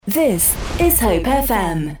This is Hope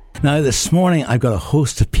FM. Now, this morning, I've got a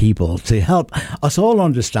host of people to help us all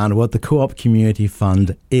understand what the Co-op Community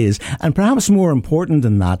Fund is, and perhaps more important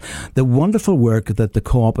than that, the wonderful work that the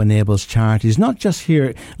Co-op enables charities, not just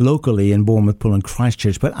here locally in Bournemouth, Poole and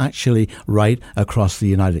Christchurch, but actually right across the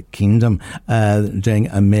United Kingdom, doing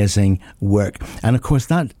amazing work. And of course,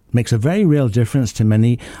 that makes a very real difference to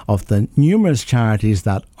many of the numerous charities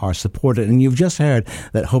that are supported. And you've just heard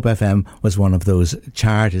that Hope FM was one of those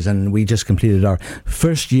charities, and we just completed our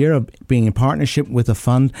first year of being in partnership with the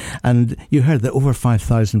fund, and you heard that over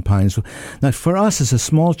 £5,000. Now, for us as a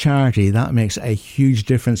small charity, that makes a huge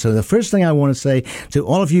difference. So the first thing I want to say to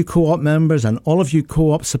all of you Co-op members and all of you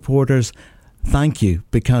Co-op supporters, thank you,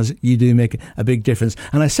 because you do make a big difference.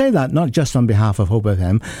 And I say that not just on behalf of Hope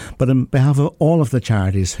FM, but on behalf of all of the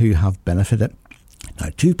charities who have benefited. Now,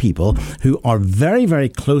 two people who are very, very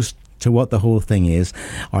close to what the whole thing is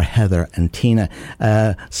are Heather and Tina.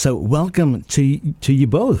 So welcome to you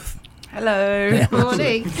both. Hello. Yeah.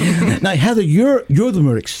 Morning. Now, Heather, you're the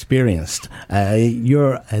more experienced.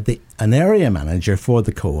 You're an area manager for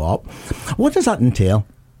the Co-op. What does that entail?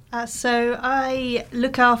 So I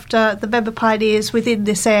look after the member pioneers within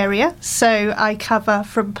this area. So I cover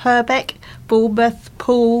from Purbeck, Bournemouth,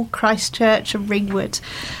 Poole, Christchurch and Ringwood.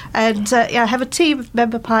 And I have a team of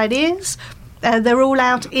member pioneers. They're all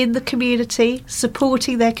out in the community,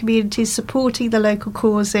 supporting their communities, supporting the local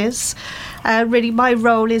causes. Really, my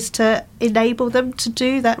role is to enable them to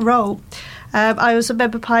do that role. I was a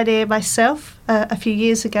member pioneer myself a few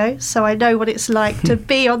years ago, so I know what it's like to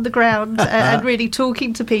be on the ground and really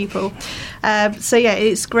talking to people. So yeah,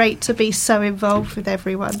 it's great to be so involved with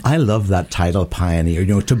everyone. I love that title,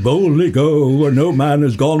 pioneer. To boldly go where no man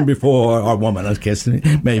has gone before, or woman has kissed,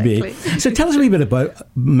 maybe. Exactly. So tell us a wee bit about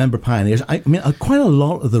member pioneers. I mean, quite a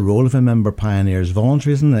lot of the role of a member pioneer is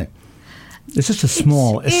voluntary, isn't it? It's just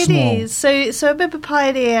small. It is. So a member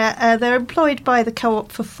pioneer, they're employed by the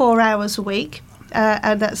Co-op for 4 hours a week,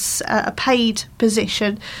 and that's a paid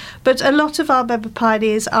position. But a lot of our member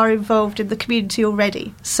pioneers are involved in the community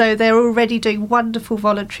already. So they're already doing wonderful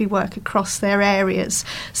voluntary work across their areas.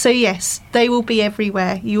 So yes, they will be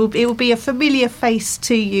everywhere. It will be a familiar face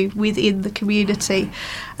to you within the community.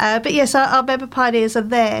 But yes, our member pioneers are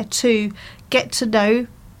there to get to know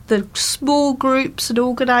the small groups and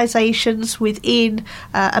organisations within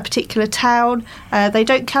a particular town. They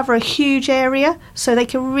don't cover a huge area, so they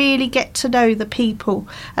can really get to know the people,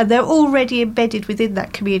 and they're already embedded within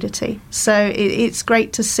that community. So it's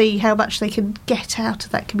great to see how much they can get out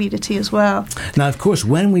of that community as well. Now, of course,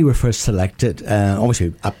 when we were first selected,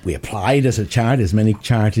 obviously we applied as a charity, as many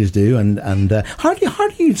charities do, and how do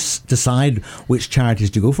you decide which charities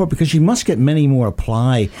to go for? Because you must get many more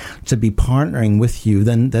apply to be partnering with you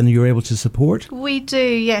than you're able to support. We do,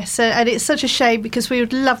 yes, and it's such a shame because we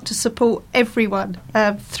would love to support everyone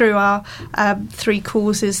through our 3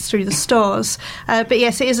 causes through the stores. But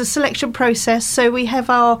yes, it is a selection process. So we have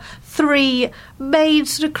our 3 main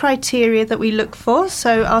sort of criteria that we look for.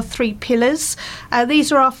 So our 3 pillars.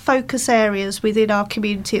 These are our focus areas within our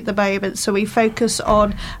community at the moment. So we focus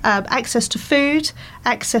on access to food,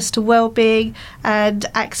 access to wellbeing, and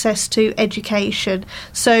access to education.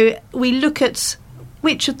 So we look at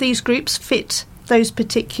which of these groups fit those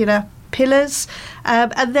particular pillars,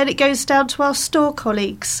 and then it goes down to our store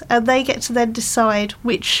colleagues, and they get to then decide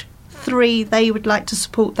which 3 they would like to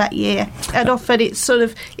support that year, and often it's sort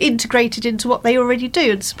of integrated into what they already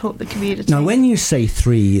do and support the community. Now, when you say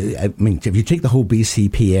 3, I mean, if you take the whole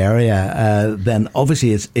BCP area, then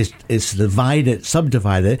obviously it's subdivided,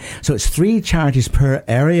 so it's 3 charities per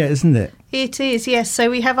area, isn't it? It is, yes. So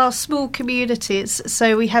we have our small communities.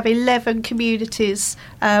 So we have 11 communities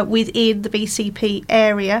within the BCP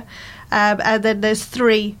area, and then there's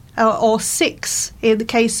 3 or 6 in the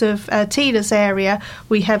case of Tina's area.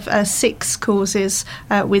 We have 6 causes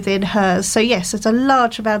within hers. So yes, it's a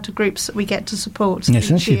large amount of groups that we get to support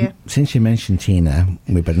each year. Since you mentioned Tina,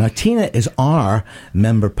 now Tina is our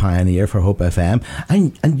member pioneer for Hope FM,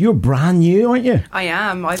 and you're brand new, aren't you? I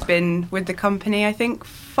am. I've been with the company, I think,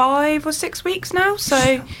 5 or 6 weeks now. So,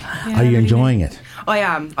 yeah, are you enjoying it? I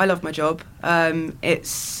am. I love my job.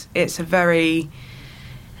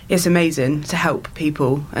 It's amazing to help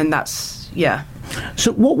people, and that's, yeah.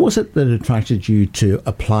 So what was it that attracted you to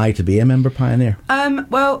apply to be a member pioneer?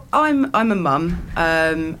 Well, I'm a mum,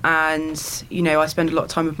 and I spend a lot of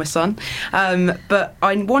time with my son, but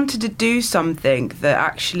I wanted to do something that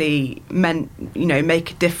actually meant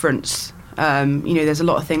make a difference. There's a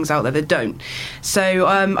lot of things out there that don't. So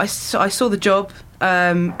I saw the job,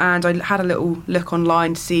 and I had a little look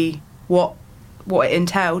online to see what what it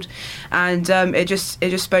entailed, and it just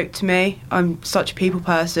spoke to me. I'm such a people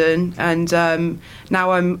person, and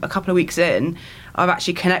now I'm a couple of weeks in, I've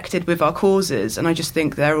actually connected with our causes, and I just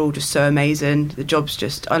think they're all just so amazing. The job's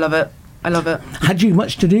I love it. Had you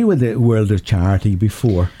much to do with the world of charity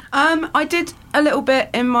before? I did a little bit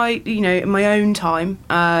in my own time.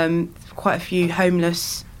 Quite a few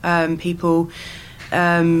homeless people.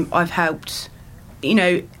 I've helped,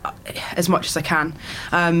 as much as I can.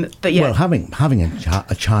 But yeah. Well, having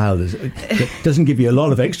a child it doesn't give you a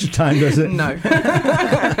lot of extra time, does it? No.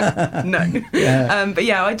 No. Yeah. But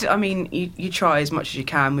yeah, I mean, you try as much as you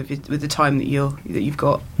can with the time that you've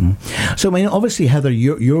got. So, I mean, obviously, Heather,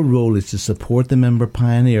 your role is to support the member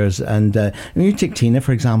pioneers, and you take Tina,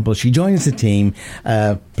 for example. She joins the team,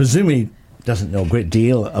 presumably doesn't know a great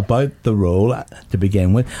deal about the role to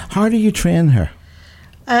begin with. How do you train her?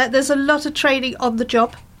 There's a lot of training on the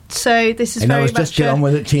job. So this is very much... just get on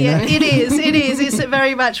with it, Tina. Yeah, it is. It's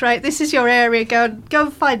very much right. This is your area. Go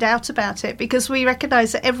and find out about it, because we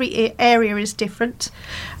recognise that every area is different.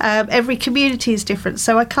 Every community is different.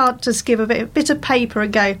 So I can't just give a bit of paper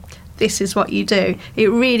and go, this is what you do. It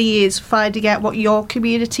really is finding out what your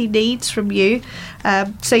community needs from you.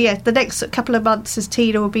 So yeah, the next couple of months as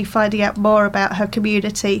Tina will be finding out more about her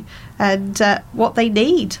community and what they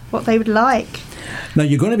need, what they would like. Now,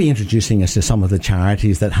 you're going to be introducing us to some of the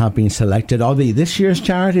charities that have been selected. Are they this year's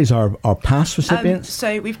charities or past recipients?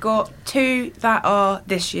 So we've got 2 that are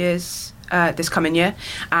this year's, this coming year,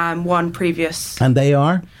 and 1 previous. And they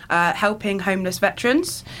are? Helping Homeless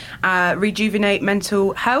Veterans, Rejuvenate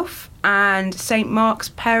Mental Health, and St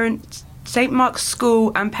Mark's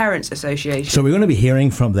School and Parents Association. So we're going to be hearing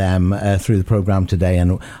from them through the programme today,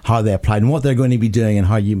 and how they applied and what they're going to be doing, and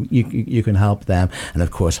how you can help them. And of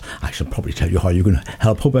course, I should probably tell you how you're going to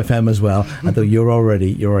help Hope FM as well, although you're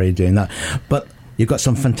already doing that. But you've got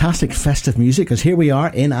some fantastic festive music, because here we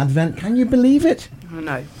are in Advent. Can you believe it?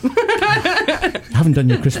 No. Haven't done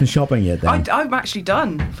your Christmas shopping yet, then? I'm actually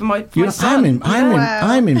done for my son.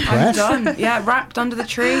 I'm impressed. I'm done. Yeah, wrapped under the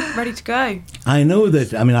tree, ready to go. I know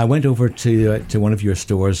that. I mean, I went over to one of your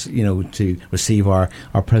stores, to receive our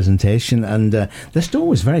presentation, and the store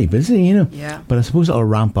was very busy, Yeah. But I suppose it'll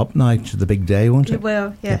ramp up now to the big day, won't it? It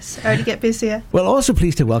will, yes. Yeah. Only get busier. Well, also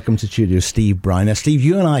pleased to welcome to studio Steve Brown. Now, Steve,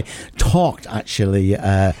 you and I talked actually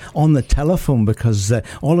on the telephone, because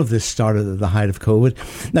all of this started at the height of COVID.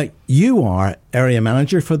 Now, you are area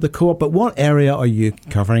manager for the Co-op, but what area are you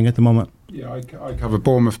covering at the moment? Yeah, I cover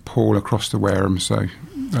Bournemouth, Poole, across to Wareham, so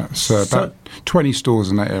that's about 20 stores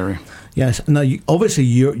in that area. Yes. Now, obviously,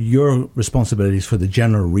 your responsibility is for the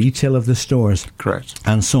general retail of the stores. Correct.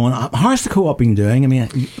 And so on. How's the Co-op been doing? I mean,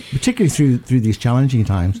 particularly through these challenging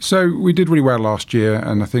times. So we did really well last year,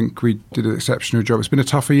 and I think we did an exceptional job. It's been a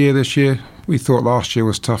tougher year this year. We thought last year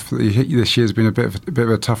was tough. This year's been a bit of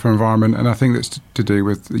a tougher environment, and I think that's to do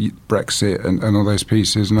with Brexit and all those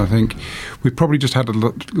pieces. And I think we've probably just had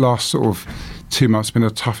the last sort of 2 months been the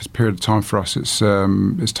toughest period of time for us. It's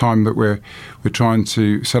time that we're trying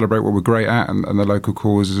to celebrate what we're great at, and the local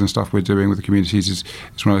causes and stuff we're doing with the communities is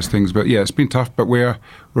one of those things. But yeah, it's been tough, but we're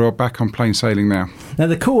back on plain sailing now. Now,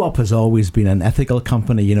 the Co-op has always been an ethical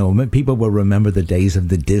company. People will remember the days of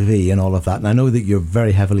the divvy and all of that. And I know that you're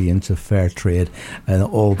very heavily into fair trade and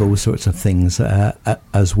all those sorts of things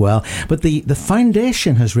as well. But the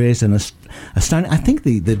foundation has raised an astounding, I think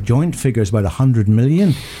the joint figure is about 100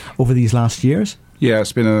 million over these last years. Yeah,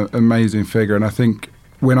 it's been an amazing figure. And I think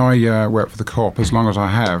when I worked for the Co-op, as long as I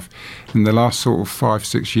have, in the last sort of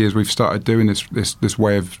 5-6 years, we've started doing this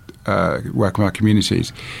way of working with our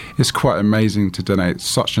communities. It's quite amazing to donate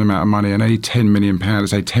such an amount of money, and only £10 million,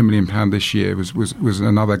 say £10 million this year was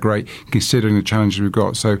another great, considering the challenges we've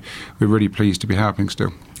got. So we're really pleased to be helping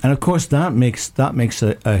still. And of course, that makes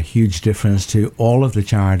a huge difference to all of the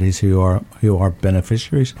charities who are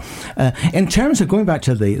beneficiaries. In terms of going back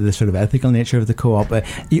to the sort of ethical nature of the Co-op,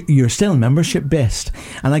 you're still membership based,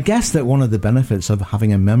 and I guess that one of the benefits of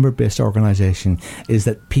having a member based organisation is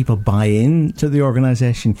that people buy into the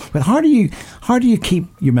organisation. But how do you keep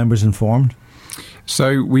your members informed?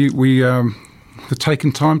 So we have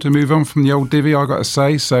taken time to move on from the old divvy, I've got to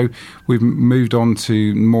say. So we've moved on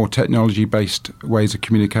to more technology-based ways of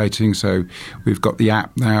communicating. So we've got the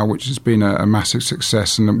app now, which has been a massive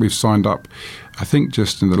success, and we've signed up I think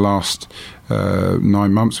just in the last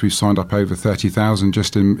 9 months, we've signed up over 30,000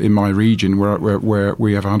 just in my region where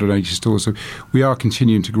we have 180 stores. So we are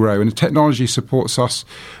continuing to grow, and the technology supports us.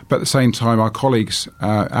 But at the same time, our colleagues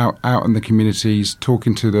out in the communities,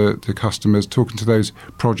 talking to the customers, talking to those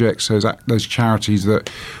projects, those charities that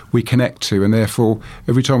we connect to, and therefore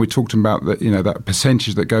every time we talk to them about that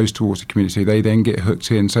percentage that goes towards the community, they then get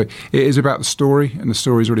hooked in. So it is about the story, and the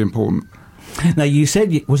story is really important. Now, you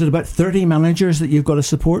said, was it about 30 managers that you've got to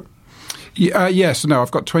support? Yes, no,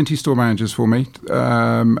 I've got 20 store managers for me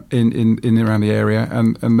in around the area,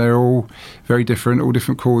 and they're all very different, all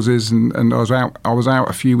different causes. And I was out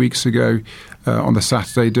a few weeks ago on the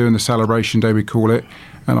Saturday doing the celebration day, we call it,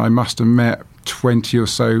 and I must have met 20 or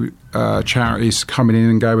so charities coming in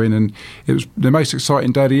and going, and it was the most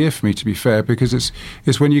exciting day of the year for me, to be fair, because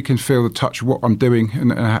it's when you can feel the touch of what I'm doing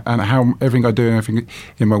and how everything I do and everything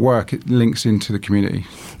in my work, it links into the community.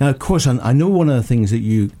 Now, of course, I know one of the things that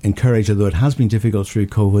you encourage, although it has been difficult through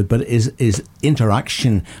COVID, but is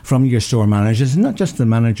interaction from your store managers, not just the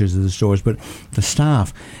managers of the stores, but the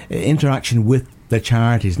staff, interaction with the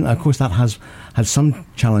charities. And of course, that has had some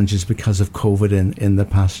challenges because of COVID in the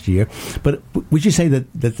past year. But would you say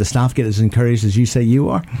that the staff get as encouraged as you say you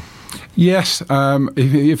are? Yes.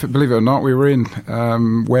 If believe it or not, we were in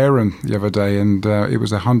Wareham the other day, and it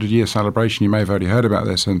was a 100-year celebration. You may have already heard about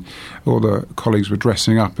this, and all the colleagues were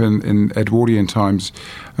dressing up in Edwardian times.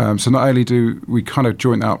 So not only do we kind of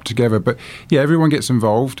join that up together, but yeah, everyone gets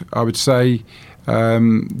involved. I would say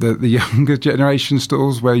the younger generation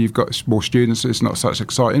stores where you've got more students, it's not such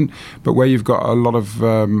exciting, but where you've got a lot of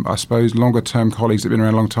I suppose longer term colleagues that have been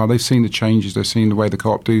around a long time, they've seen the changes, they've seen the way the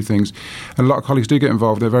Co-op do things, and a lot of colleagues do get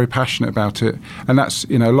involved. They're very passionate about it, and that's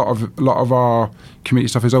a lot of our community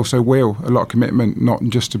stuff is also a lot of commitment, not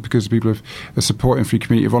just because people are supporting through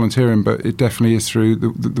community volunteering, but it definitely is through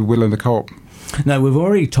the will of the Co-op. Now, we've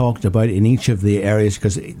already talked about in each of the areas,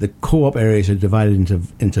 because the Co-op areas are divided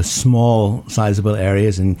into small, sizable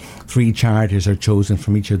areas, and 3 charities are chosen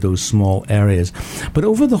from each of those small areas. But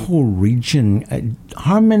over the whole region,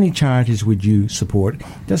 how many charities would you support?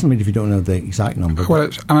 It doesn't mean if you don't know the exact number. Well,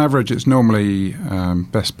 on average, it's normally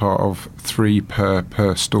best part of 3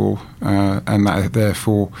 per store, and that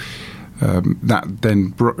therefore that then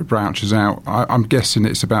branches out. I'm guessing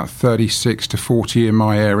it's about 36 to 40 in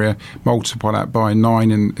my area. Multiply that by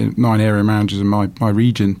 9 area managers in my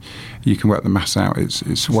region, you can work the maths out.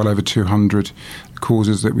 It's well over 200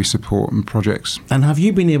 causes that we support and projects. And have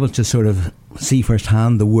you been able to sort of see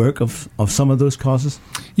firsthand the work of some of those causes?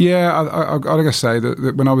 Yeah, I gotta say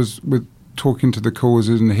that when I was talking to the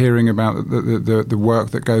causes and hearing about the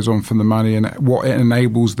work that goes on for the money and what it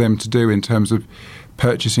enables them to do in terms of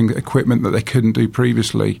purchasing equipment that they couldn't do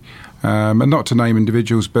previously, and not to name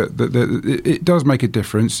individuals, but it does make a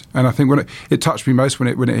difference. And I think when it touched me most when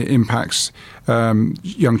it impacts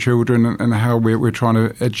young children and how we're trying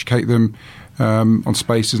to educate them on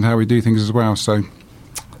spaces and how we do things as well. So.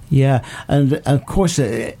 Yeah, and of course,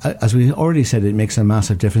 as we already said, it makes a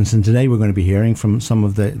massive difference. And today we're going to be hearing from some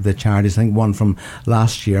of the charities, I think one from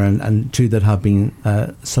last year and 2 that have been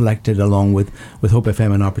selected along with Hope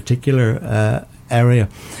FM in our particular area.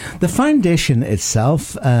 The foundation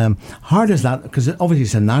itself, how does that, because obviously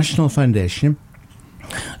it's a national foundation,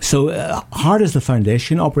 so how does the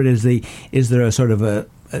foundation operate? Is there a sort of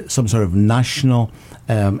some sort of national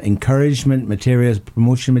encouragement materials,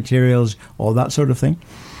 promotion materials, all that sort of thing?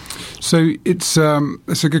 So it's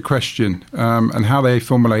a good question, and how they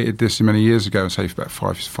formulated this many years ago, say about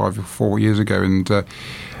 5 or 4 years ago, and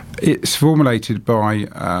it's formulated by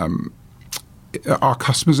our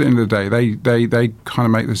customers. At the end of the day, they kind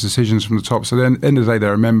of make those decisions from the top. So then, at the end of the day,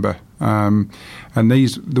 they're a member, and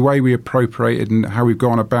the way we appropriated and how we've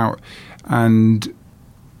gone about and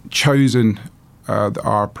chosen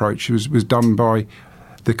our approach was done by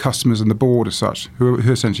the customers and the board as such, who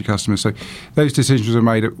are essentially customers. So those decisions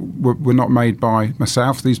were not made by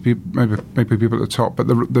myself. These people, maybe people at the top, but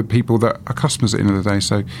the people that are customers at the end of the day.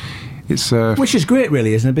 So it's which is great,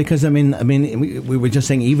 really, isn't it? Because I mean, we were just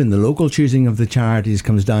saying even the local choosing of the charities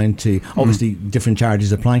comes down to obviously different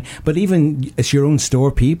charities applying, but even it's your own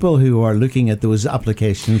store people who are looking at those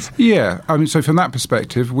applications. Yeah, I mean, so from that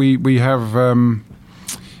perspective, we have.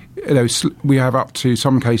 We have up to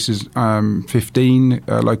some cases 15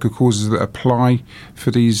 local causes that apply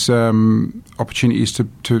for these opportunities to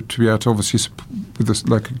be able to obviously support with the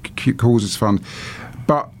local causes fund.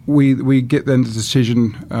 But we get then the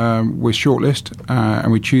decision, we shortlist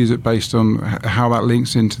and we choose it based on how that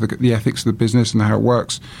links into the ethics of the business and how it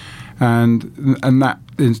works. And that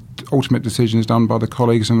ultimate decision is done by the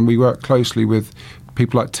colleagues, and we work closely with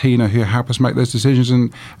people like Tina who help us make those decisions,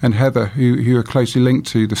 and Heather who are closely linked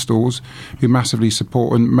to the stores, who massively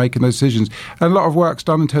support in making those decisions. And a lot of work's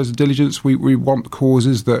done in terms of diligence. We want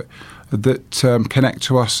causes that connect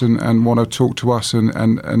to us and want to talk to us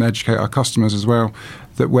and educate our customers as well,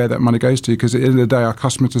 that where that money goes to, because at the end of the day our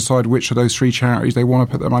customers decide which of those 3 charities they want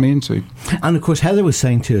to put their money into. And of course Heather was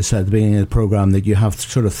saying to us at the beginning of the programme that you have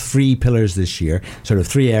sort of 3 pillars this year, sort of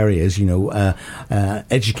 3 areas,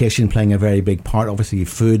 education playing a very big part, obviously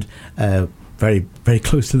food, very, very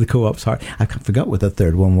close to the Co-op's heart. I forgot what the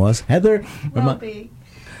third one was. Heather? Well-being.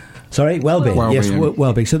 Sorry, well-being. Yes,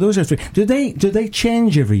 well-being. So those are 3. Do they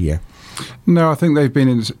change every year? No, I think they've been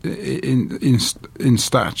in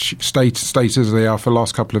status as they are for the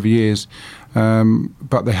last couple of years.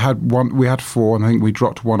 But they had one. We had 4, and I think we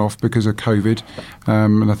dropped one off because of COVID.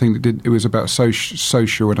 And I think it was about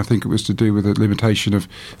social, and I think it was to do with the limitation of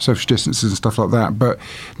social distances and stuff like that. But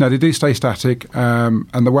no, they do stay static.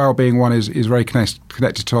 And the wellbeing one is very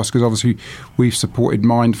connected to us, because obviously we've supported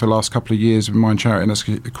Mind for the last couple of years with Mind Charity, and that's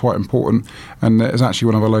quite important. And it's actually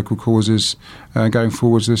one of our local causes going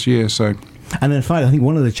forwards this year. So. And in fact, I think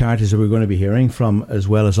one of the charities that we're going to be hearing from, as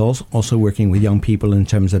well as also working with young people in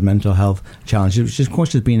terms of mental health challenges, which of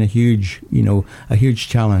course has been a huge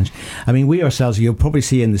challenge. I mean, we ourselves, you'll probably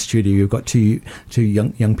see in the studio, you've got two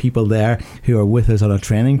young people there who are with us on a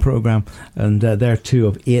training program, and they're 2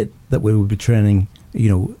 of 8 that we will be training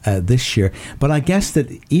this year. But I guess that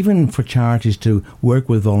even for charities to work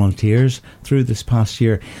with volunteers through this past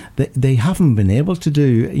year, they haven't been able to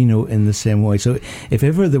do, in the same way. So if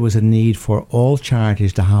ever there was a need for all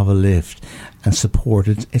charities to have a lift and support,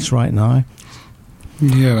 it's right now.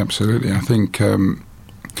 Yeah, absolutely. I think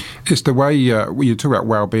it's the way you talk about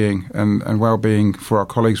well-being and well-being for our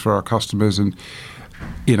colleagues, for our customers, and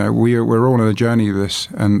we're all on a journey of this,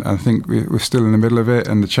 and I think we're still in the middle of it,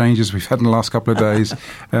 and the changes we've had in the last couple of days,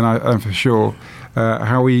 and for sure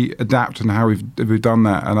how we adapt and how we've done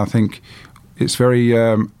that. And I think it's very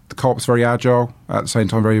the Co-op's very agile, at the same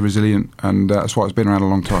time very resilient, and that's why it's been around a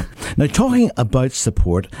long time. Now, talking about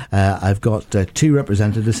support, I've got 2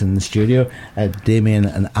 representatives in the studio, Damien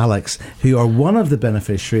and Alex, who are one of the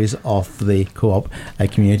beneficiaries of the Co-op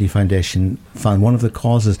Community Foundation Fund, one of the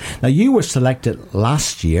causes. Now, you were selected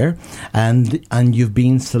last year, and you've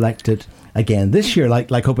been selected again this year, like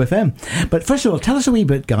Hope FM. But first of all, tell us a wee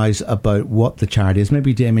bit, guys, about what the charity is.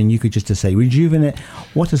 Maybe, Damien, you could just say Rejuvenate.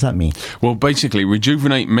 What does that mean? Well, basically,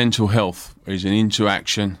 Rejuvenate Mental Health is an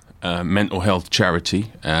into-action mental health charity.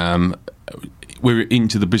 We're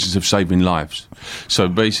into the business of saving lives. So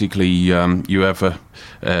basically,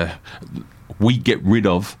 we get rid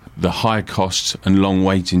of the high costs and long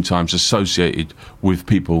waiting times associated with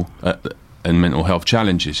people and mental health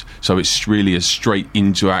challenges. So it's really a straight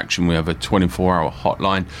into action. We have a 24-hour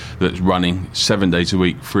hotline that's running 7 days a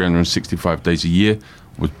week, 365 days a year.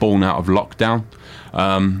 Was born out of lockdown.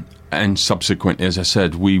 And subsequently, as I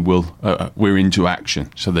said, we're into action.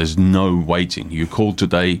 So there's no waiting. You call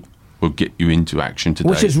today, we'll get you into action today.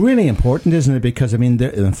 Which is really important, isn't it? Because, I mean,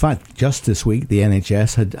 in fact, just this week, the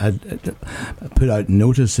NHS had put out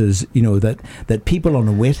notices, that people on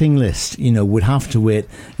a waiting list, would have to wait,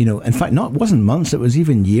 in fact, it wasn't months, it was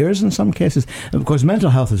even years in some cases. And of course, mental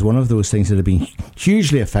health is one of those things that have been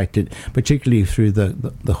hugely affected, particularly through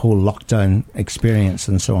the whole lockdown experience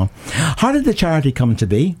and so on. How did the charity come to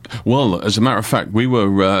be? Well, as a matter of fact, we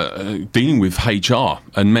were dealing with HR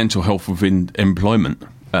and mental health within employment.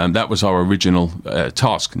 That was our original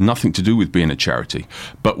task, nothing to do with being a charity.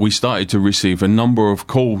 But we started to receive a number of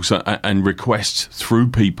calls and requests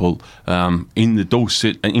through people in the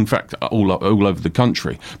Dorset, in fact, all over the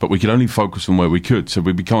country. But we could only focus on where we could. So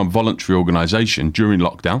we became a voluntary organisation during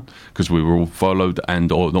lockdown, because we were all furloughed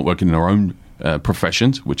or not working in our own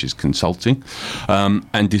professions, which is consulting,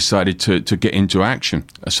 and decided to get into action.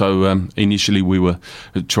 So initially we were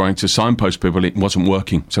trying to signpost people. It wasn't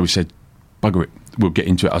working. So we said, bugger it, we'll get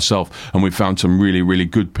into it ourselves. And we found some really, really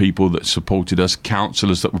good people that supported us,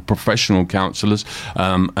 counsellors that were professional counsellors,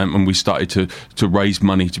 and we started to raise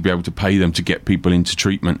money to be able to pay them to get people into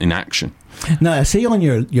treatment in action. Now, I see on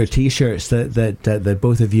your T-shirts that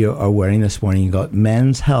both of you are wearing this morning, you've got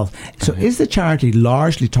Men's Health. So is the charity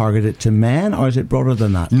largely targeted to men, or is it broader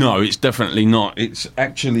than that? No, it's definitely not. It's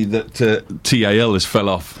actually that TAL has fell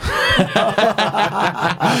off.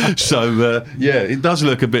 So, it does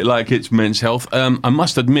look a bit like it's Men's Health. I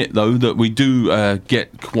must admit, though, that we do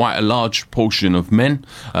get quite a large portion of men.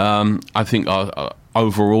 I think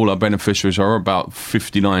overall our beneficiaries are about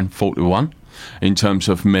 59-41. In terms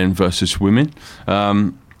of men versus women.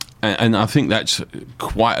 And I think that's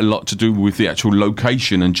quite a lot to do with the actual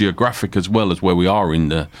location and geographic as well as where we are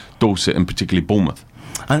in Dorset and particularly Bournemouth.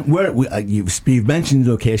 And you've mentioned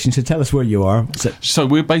the location, so tell us where you are. So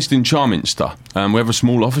we're based in Charminster. We have a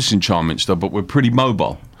small office in Charminster, but we're pretty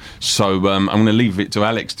mobile. So I'm going to leave it to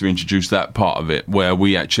Alex to introduce that part of it, where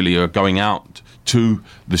we actually are going out to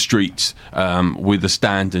the streets with a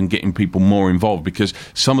stand and getting people more involved, because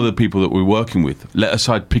some of the people that we're working with, let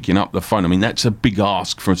aside picking up the phone, I mean, that's a big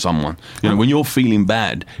ask from someone. You know, when you're feeling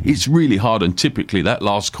bad, it's really hard, and typically that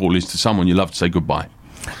last call is to someone you love to say goodbye.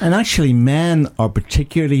 And actually, men are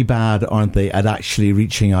particularly bad, aren't they, at actually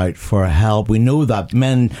reaching out for help. We know that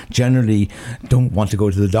men generally don't want to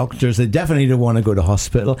go to the doctors. They definitely don't want to go to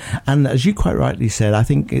hospital. And as you quite rightly said, I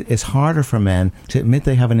think it's harder for men to admit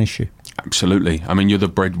they have an issue. Absolutely. I mean, you're the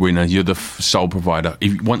breadwinner, you're the sole provider.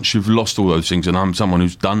 Once you've lost all those things, and I'm someone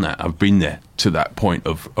who's done that, I've been there to that point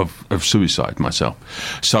of suicide myself.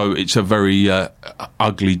 So it's a very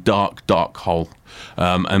ugly, dark hole.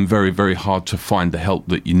 And very, very hard to find the help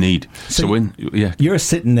that you need. So you're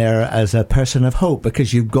sitting there as a person of hope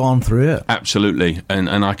because you've gone through it. Absolutely, and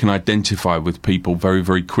I can identify with people very,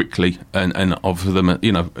 very quickly and offer them,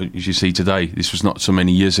 as you see today, this was not so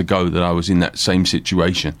many years ago that I was in that same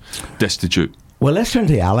situation, destitute. Well, let's turn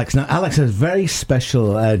to Alex. Now, Alex, has a very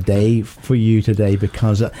special day for you today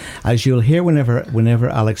because, as you'll hear whenever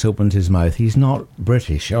Alex opens his mouth, he's not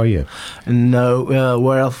British, are you? No.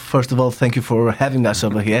 Well, first of all, thank you for having us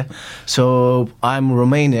over here. So, I'm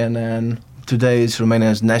Romanian, and today is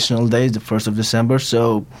Romania's National Day, the 1st of December,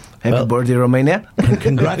 so happy birthday, Romania.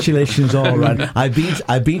 Congratulations all around. I've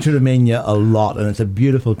been to Romania a lot, and it's a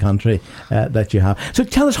beautiful country that you have. So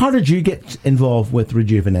tell us, how did you get involved with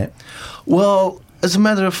Rejuvenate? Well, as a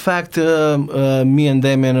matter of fact, me and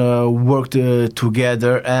Damien worked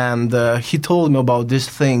together, and he told me about these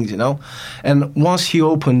things, and once he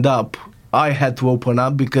opened up, I had to open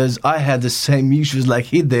up because I had the same issues like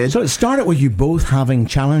he did. So it started with you both having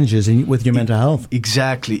challenges with your mental health.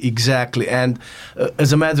 Exactly. And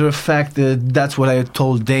as a matter of fact, that's what I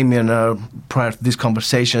told Damien prior to these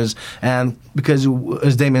conversations. And because,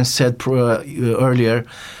 as Damien said earlier,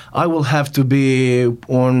 I will have to be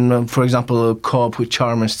on, for example, Co-op with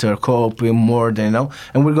Charminster, Co-op with Morden,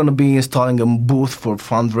 and we're going to be installing a booth for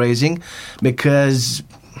fundraising because,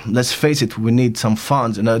 let's face it, we need some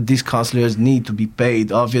funds. These counselors need to be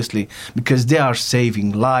paid, obviously, because they are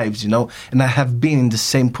saving lives, And I have been in the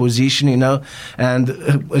same position, And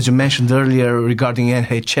as you mentioned earlier regarding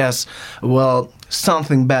NHS, well,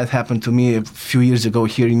 something bad happened to me a few years ago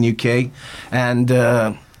here in UK, and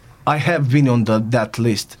I have been on that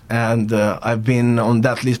list, and I've been on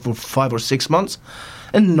that list for 5 or 6 months,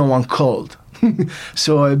 and no one called.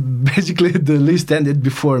 So basically the list ended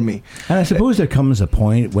before me. And I suppose there comes a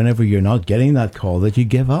point whenever you're not getting that call that you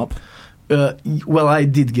give up. Well, I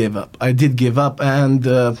did give up, and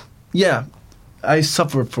I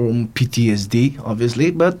suffered from PTSD,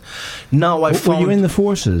 obviously, but now I found... Were you in the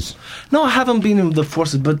forces? No, I haven't been in the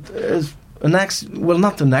forces, but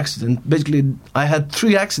not an accident. Basically, I had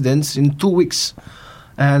 3 accidents in 2 weeks,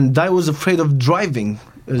 and I was afraid of driving,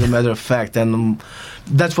 as a matter of fact, and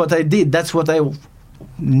that's what I did. That's what I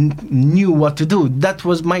knew what to do. That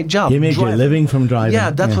was my job. You made your living from driving. Yeah,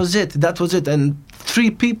 that was it. And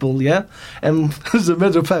 3 people, and as a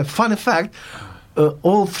matter of fact, funny fact,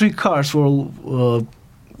 all 3 cars were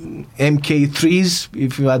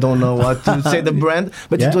MK3s, I don't know what to say the brand,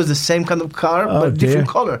 but it was the same kind of car, but different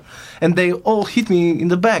color. And they all hit me in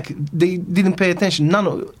the back. They didn't pay attention.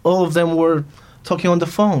 All of them were talking on the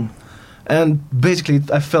phone. And basically,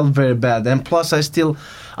 I felt very bad. And plus,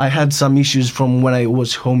 I had some issues from when I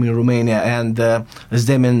was home in Romania. And as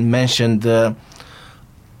Damien mentioned,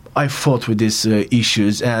 I fought with these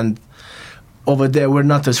issues. And over there, we're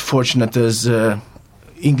not as fortunate as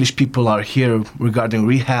English people are here regarding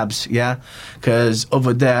rehabs, because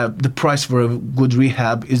over there the price for a good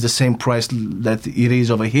rehab is the same price that it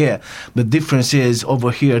is over here. The difference is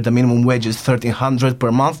over here the minimum wage is 1,300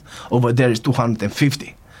 per month. Over there is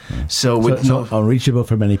 250. So it's unreachable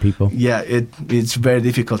for many people. Yeah, it's very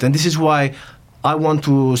difficult, and this is why I want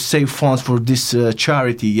to save funds for this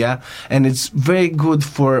charity. And it's very good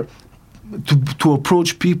to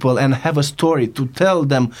approach people and have a story, to tell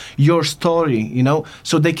them your story,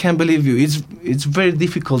 so they can believe you. It's very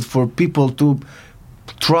difficult for people to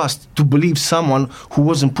trust, to believe someone who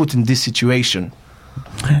wasn't put in this situation.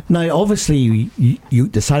 Now, obviously, you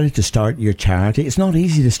decided to start your charity. It's not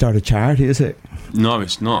easy to start a charity, is it? No,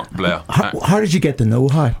 it's not, Blair. How did you get the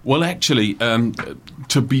know-how? Well, actually,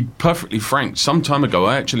 to be perfectly frank, some time ago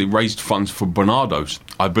I actually raised funds for Barnardo's.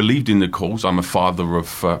 I believed in the cause. I'm a father of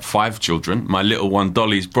 5 children. My little one,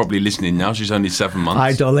 Dolly, is probably listening now. She's only 7 months.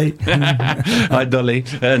 Hi, Dolly. Hi, Dolly.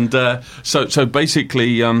 And so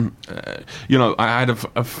basically, I had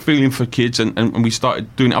a feeling for kids, and we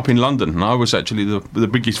started doing it up in London. And I was actually the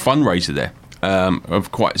biggest fundraiser there.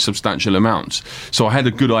 Of quite substantial amounts. So I had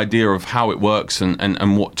a good idea of how it works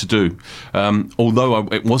and what to do, although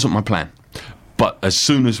it wasn't my plan. But as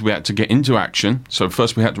soon as we had to get into action, so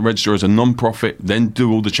first we had to register as a non-profit, then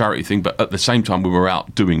do all the charity thing, but at the same time we were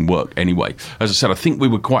out doing work anyway. As I said, I think we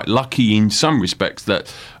were quite lucky in some respects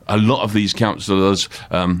that a lot of these counsellors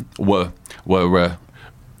were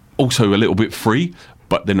also a little bit free.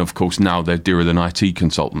 But then, of course, now they're dearer than IT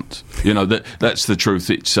consultants. That's the truth.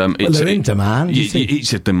 It's they're in demand.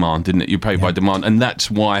 It's a demand, isn't it? You pay by demand, and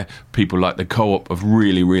that's why people like the Co-op have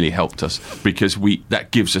really, really helped us, because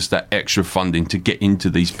that gives us that extra funding to get into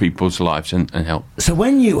these people's lives and help. So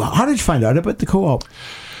how did you find out about the Co-op?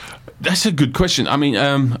 That's a good question. I mean,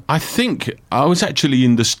 I think I was actually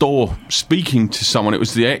in the store speaking to someone. It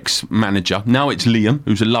was the ex-manager. Now it's Liam,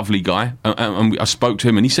 who's a lovely guy. And I spoke to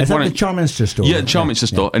him, and he said... Is that the Charminster store? Yeah, the Charminster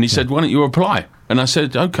store. And he said, why don't you apply? And I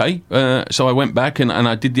said, OK. So I went back and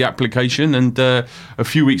I did the application, and a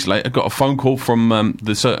few weeks later, I got a phone call from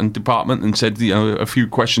the certain department and said, a few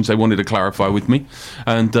questions they wanted to clarify with me.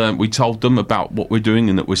 And we told them about what we're doing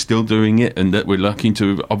and that we're still doing it, and that we're looking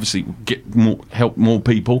to obviously help more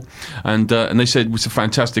people. And they said, it was a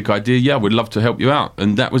fantastic idea. Yeah, we'd love to help you out.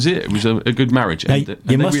 And that was it. It was a good marriage. Now,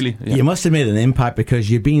 you must have made an impact,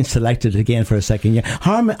 because you're being selected again for a second year.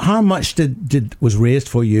 How much was raised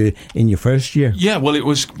for you in your first year? Yeah, well, it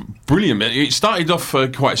was brilliant. It started off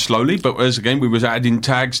quite slowly, but we was adding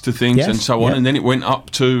tags to things and so on, and then it went up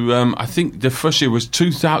to, I think the first year was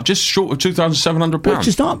just short of £2,700. Which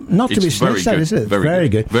is not to be sneezed at, is it? Very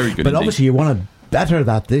good. Very good But indeed. obviously you want to better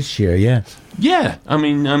that this year, yeah. Yeah, I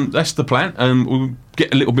mean, that's the plan. We'll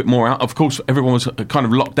get a little bit more out. Of course, everyone was kind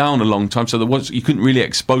of locked down a long time, so you couldn't really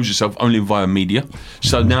expose yourself only via media.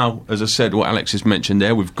 So now, as I said, what Alex has mentioned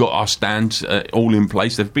there, we've got our stands all in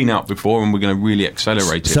place. They've been out before, and we're going to really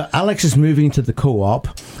accelerate it. So Alex is moving to the Co-op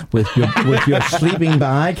with your sleeping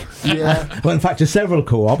bag. Yeah. Well, in fact, there's several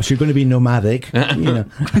Co-ops. You're going to be nomadic. Funeral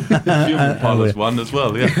parlour's one as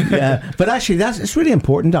well, yeah. Yeah, but actually, it's really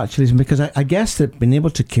important, actually, because I guess that being able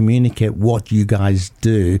to communicate what you guys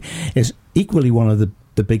do is equally one of the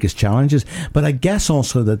biggest challenges. But I guess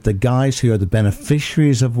also that the guys who are the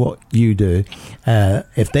beneficiaries of what you do,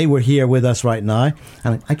 if they were here with us right now,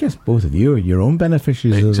 and I guess both of you are your own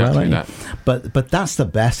beneficiaries as well, aren't you? But that's the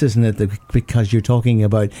best, isn't it? Because you're talking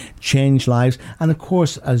about change lives, and of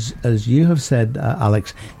course, as you have said,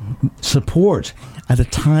 Alex, support at a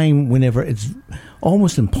time whenever it's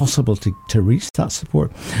almost impossible to reach that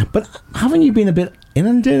support. But haven't you been a bit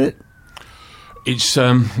inundated? It's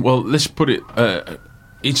let's put it.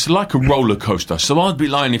 It's like a roller coaster. So I'd be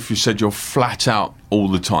lying if you said you're flat out all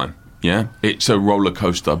the time. Yeah, it's a roller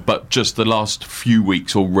coaster. But just the last few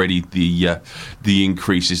weeks already, the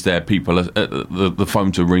increase is there. People, the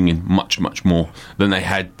phones are ringing much more than they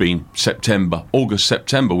had been August,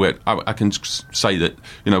 September. Where I can say that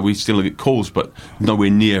we still get calls, but nowhere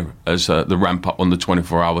near as the ramp up on the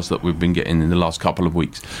 24 hours that we've been getting in the last couple of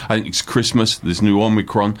weeks. I think it's Christmas. There's new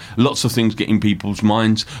Omicron. Lots of things get in people's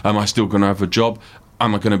minds. Am I still going to have a job?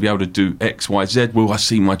 Am I going to be able to do X, Y, Z? Will I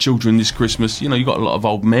see my children this Christmas? You've got a lot of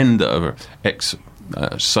old men that are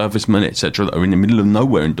ex-servicemen, etc., that are in the middle of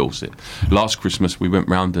nowhere in Dorset. Last Christmas, we went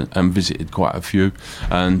round and visited quite a few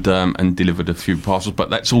and delivered a few parcels, but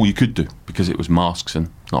that's all you could do because it was masks and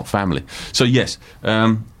not family. So, yes,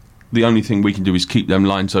 the only thing we can do is keep them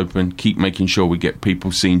lines open, keep making sure we get people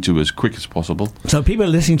seen to as quick as possible. So people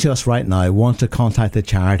listening to us right now want to contact the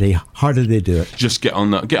charity. How do they do it? Just get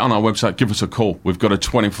on our website, give us a call. We've got a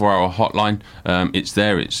 24-hour hotline. It's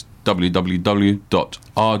there. It's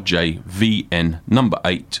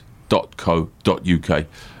www.rjvn8.co.uk.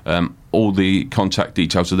 All the contact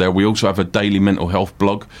details are there. We also have a daily mental health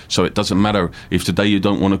blog, so it doesn't matter if today you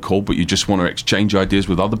don't want to call, but you just want to exchange ideas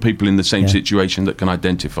with other people in the same situation that can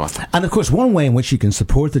identify. And of course, one way in which you can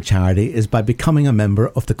support the charity is by becoming a member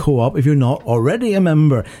of the Co-op. If you're not already a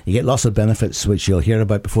member, you get lots of benefits, which you'll hear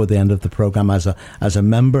about before the end of the programme as a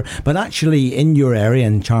member. But actually, in your area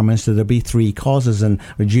in Charminster, there'll be 3 causes, and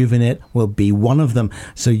Rejuvenate will be one of them.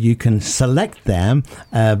 So you can select them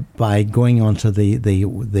by going onto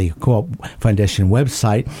the Co-op Co-op Foundation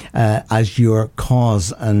website as your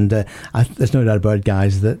cause. And there's no doubt about it,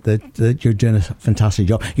 guys, that you're doing a fantastic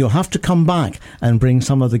job. You'll have to come back and bring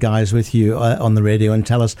some of the guys with you on the radio and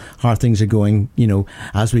tell us how things are going,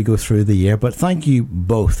 as we go through the year. But thank you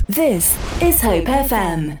both. This is Hope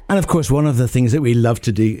FM. And of course, one of the things that we love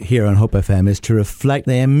to do here on Hope FM is to reflect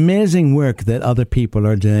the amazing work that other people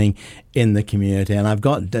are doing in the community. And I've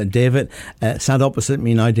got David sat opposite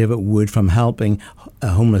me now, David Wood from Helping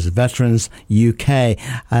Homeless Veterans UK.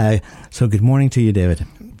 So good morning to you, David.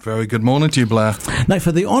 Very good morning to you, Blair. Now,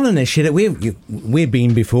 for the On Initiative, we've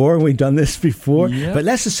been before, we've done this before, but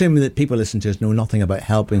let's assume that people listening to us know nothing about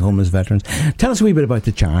helping homeless veterans. Tell us a wee bit about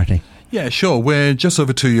the charity. Yeah, sure. We're just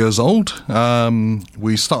over 2 years old.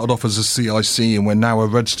 We started off as a CIC and we're now a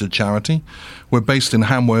registered charity. We're based in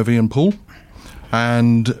Hamworthy and Poole.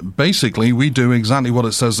 And basically, we do exactly what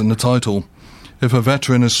it says in the title. If a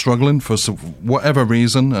veteran is struggling for whatever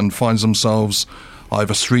reason and finds themselves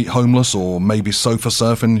either street homeless or maybe sofa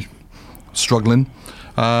surfing, struggling,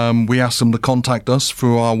 we ask them to contact us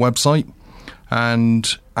through our website,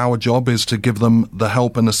 and our job is to give them the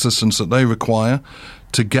help and assistance that they require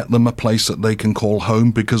to get them a place that they can call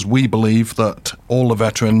home, because we believe that all the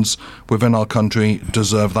veterans within our country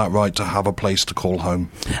deserve that right to have a place to call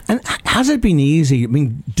home. And has it been easy? I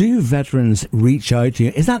mean, do veterans reach out to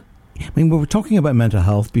you? Is that, we were talking about mental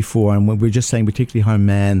health before, and we were just saying particularly how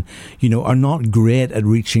men, are not great at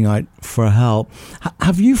reaching out for help.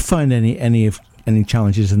 Have you found any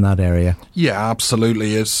challenges in that area? Yeah,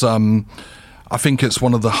 absolutely. It's I think it's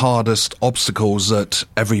one of the hardest obstacles that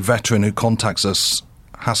every veteran who contacts us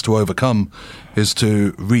has to overcome, is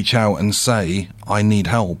to reach out and say, I need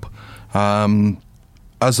help.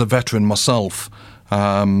 As a veteran myself,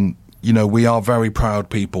 we are very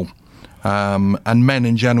proud people. And men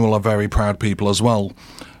in general are very proud people as well.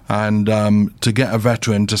 And to get a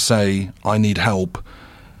veteran to say, I need help,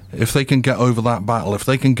 if they can get over that battle, if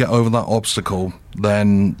they can get over that obstacle,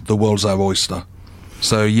 then the world's their oyster.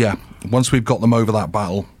 So, yeah, once we've got them over that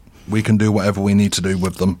battle, we can do whatever we need to do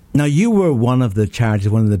with them. Now, you were one of the charities,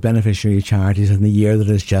 one of the beneficiary charities in the year that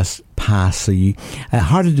has just passed. So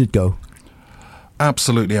how did it go?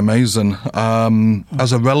 Absolutely amazing.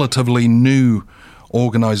 As a relatively new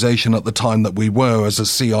organisation at the time that we were, as a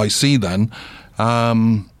CIC then,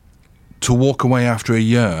 to walk away after a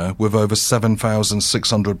year with over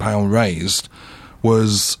 £7,600 raised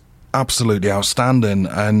was absolutely outstanding.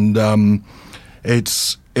 And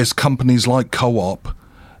it's companies like Co-op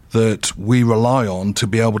that we rely on to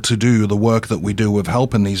be able to do the work that we do with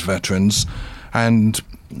helping these veterans. And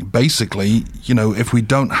basically, if we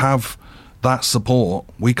don't have that support,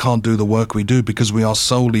 we can't do the work we do, because we are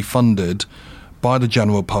solely funded by the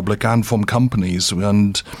general public and from companies.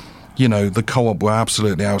 And, the Co-op were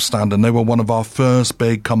absolutely outstanding. They were one of our first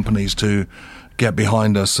big companies to get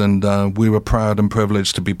behind us, and we were proud and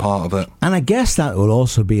privileged to be part of it. And I guess that will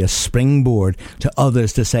also be a springboard to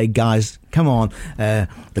others to say, guys, come on,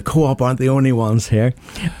 the Co-op aren't the only ones here.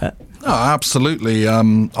 Oh, absolutely. I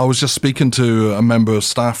was just speaking to a member of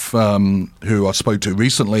staff who I spoke to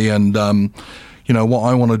recently, and what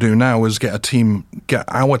I want to do now is get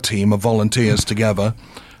our team of volunteers together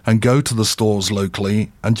and go to the stores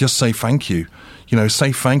locally and just say thank you.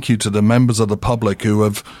 Say thank you to the members of the public who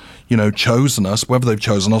have chosen us, whether they've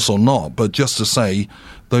chosen us or not, but just to say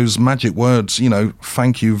those magic words,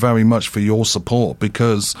 thank you very much for your support,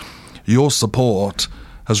 because your support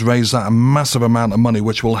has raised that a massive amount of money,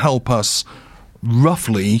 which will help us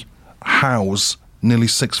roughly house nearly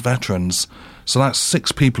 6 veterans. So that's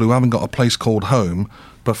 6 people who haven't got a place called home,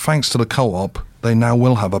 but thanks to the Co-op, they now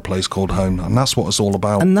will have a place called home, and that's what it's all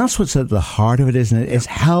about. And that's what's at the heart of it, isn't it? It's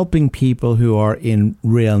helping people who are in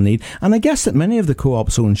real need. And I guess that many of the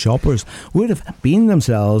Co-op's own shoppers would have been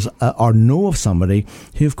themselves or know of somebody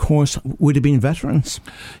who, of course, would have been veterans.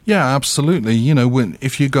 Yeah, absolutely.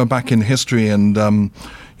 If you go back in history and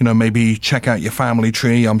maybe check out your family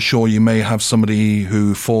tree, I'm sure you may have somebody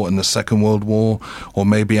who fought in the Second World War, or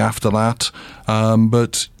maybe after that.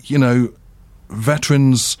 But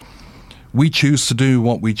veterans, we choose to do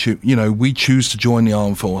what we choose. We choose to join the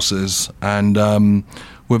armed forces, and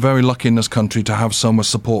we're very lucky in this country to have so much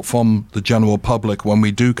support from the general public when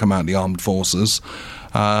we do come out the armed forces.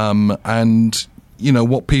 And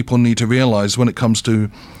what people need to realise when it comes to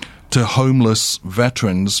homeless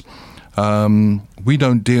veterans, we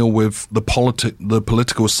don't deal with the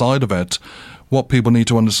political side of it. What people need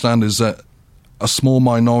to understand is that a small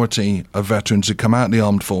minority of veterans who come out the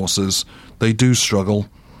armed forces, they do struggle.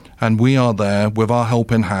 And we are there with our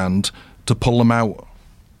help in hand to pull them out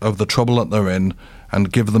of the trouble that they're in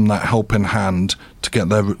and give them that helping hand to get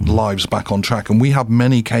their lives back on track. And we have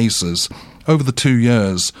many cases over the 2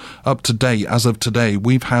 years. Up to date, as of today,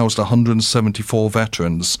 we've housed 174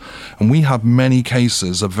 veterans, and we have many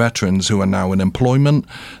cases of veterans who are now in employment,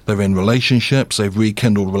 they're in relationships, they've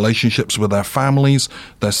rekindled relationships with their families,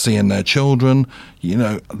 they're seeing their children. You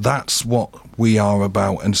know, that's what we are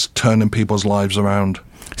about, and it's turning people's lives around.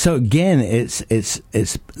 So again, it's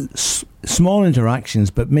small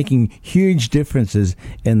interactions, but making huge differences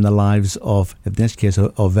in the lives of, in this case,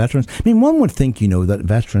 of veterans. I mean, one would think, that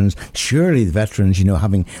veterans,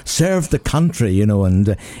 having served the country,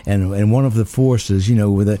 and in one of the forces,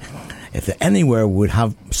 if anywhere would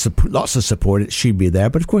have lots of support, it should be there.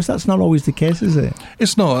 But of course, that's not always the case, is it?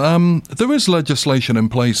 It's not. There is legislation in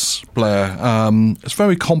place, Blair. It's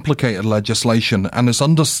very complicated legislation, and it's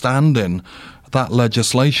understanding that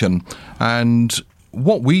legislation. And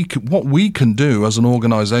what we can do as an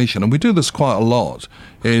organisation, and we do this quite a lot,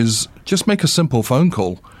 is just make a simple phone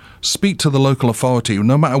call, speak to the local authority,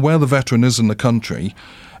 no matter where the veteran is in the country,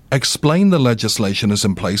 explain the legislation is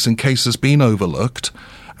in place in case it's been overlooked.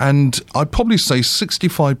 And I'd probably say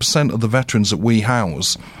 65% of the veterans that we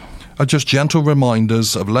house are just gentle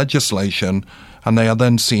reminders of legislation, and they are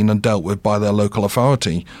then seen and dealt with by their local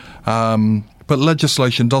authority. But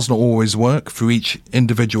legislation doesn't always work for each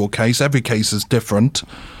individual case. Every case is different.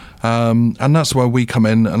 And that's where we come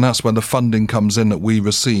in, and that's where the funding comes in that we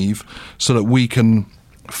receive, so that we can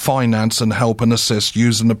finance and help and assist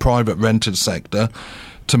using the private rented sector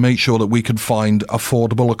to make sure that we can find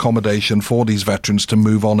affordable accommodation for these veterans to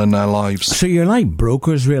move on in their lives. So you're like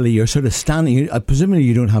brokers, really. You're sort of standing... presumably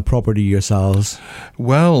you don't have property yourselves.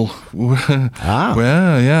 Well,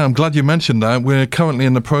 yeah, I'm glad you mentioned that. We're currently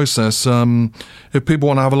in the process. If people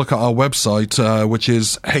want to have a look at our website, which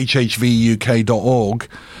is hhvuk.org,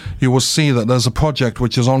 you will see that there's a project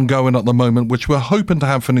which is ongoing at the moment, which we're hoping to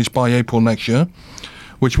have finished by April next year,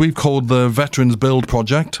 which we've called the Veterans Build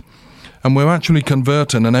Project. And we're actually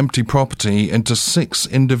converting an empty property into 6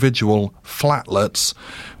 individual flatlets,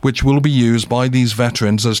 which will be used by these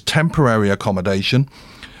veterans as temporary accommodation.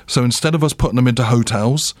 So instead of us putting them into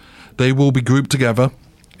hotels, they will be grouped together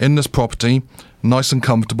in this property, nice and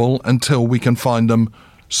comfortable, until we can find them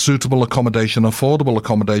suitable accommodation, affordable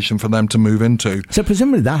accommodation for them to move into. So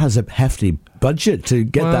presumably that has a hefty budget to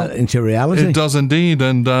get that into reality. It does indeed,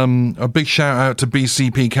 and a big shout out to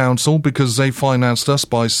BCP Council, because they financed us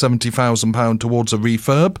by £70,000 towards a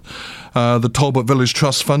refurb. The Talbot Village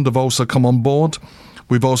Trust Fund have also come on board.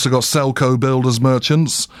 We've also got Selco Builders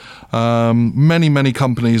Merchants. Many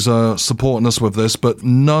companies are supporting us with this, but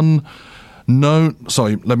none of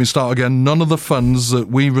the funds that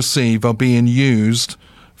we receive are being used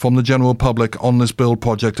from the general public on this build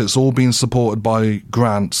project. It's all being supported by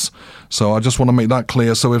grants. So I just want to make that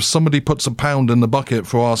clear. So if somebody puts £1 in the bucket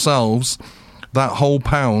for ourselves, that whole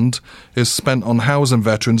 £1 is spent on housing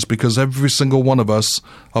veterans, because every single one of us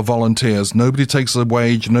are volunteers. Nobody takes a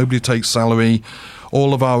wage, nobody takes salary.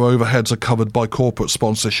 All of our overheads are covered by corporate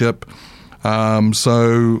sponsorship.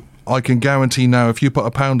 So I can guarantee now, if you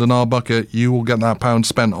put £1 in our bucket, you will get that £1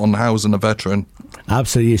 spent on housing a veteran.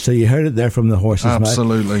 Absolutely. So you heard it there from the horse's mouth.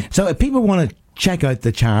 Absolutely. So if people want to check out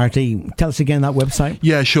the charity, tell us again that website.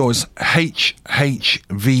 Yeah, sure. It's hhvuk.org.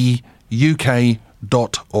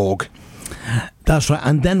 That's right.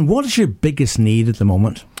 And then what is your biggest need at the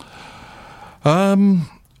moment?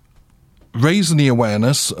 Raising the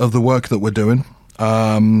awareness of the work that we're doing.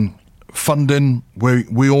 Funding,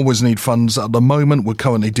 we always need funds. At the moment, we're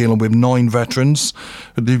currently dealing with 9 veterans,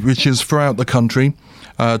 which is throughout the country.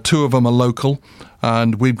 2 of them are local,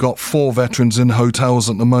 and we've got 4 veterans in hotels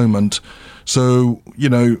at the moment. So,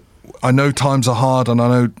 I know times are hard, and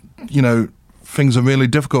I know, things are really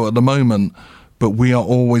difficult at the moment, but we are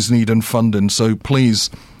always needing funding. So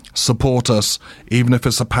please support us. Even if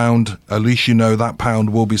it's £1, at least that £1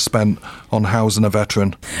 will be spent on housing a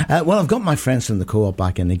veteran. Well, I've got my friends from the Co-op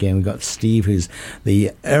back in again. We've got Steve, who's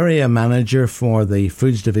the area manager for the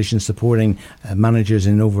Foods Division, supporting managers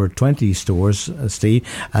in over 20 stores, Steve.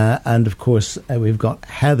 And of course, we've got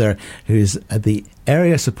Heather, who's the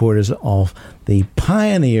area supporters of the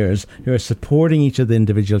Pioneers, who are supporting each of the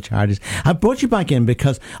individual charities. I brought you back in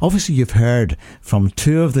because obviously you've heard from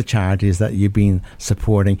 2 of the charities that you've been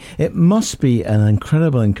supporting. It must be an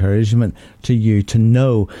incredible encouragement to you to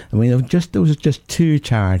know, those are just 2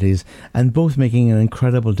 charities, and both making an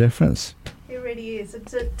incredible difference. It really is. And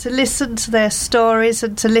to listen to their stories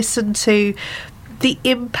and to listen to the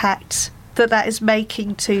impact that is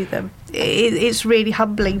making to them, it's really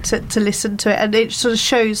humbling to listen to it, and it sort of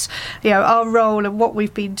shows our role and what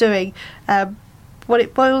we've been doing what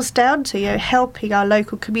it boils down to, helping our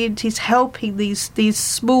local communities, helping these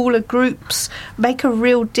smaller groups make a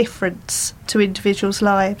real difference to individuals'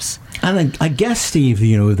 lives. And I guess, Steve,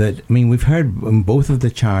 we've heard both of the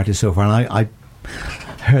charities so far, and I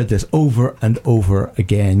heard this over and over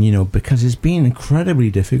again, because it's been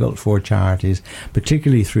incredibly difficult for charities,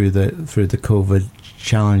 particularly through the COVID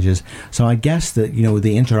challenges. So I guess that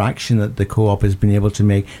the interaction that the co-op has been able to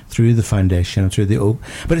make through the foundation and through the Oak,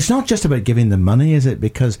 but it's not just about giving them money, is it?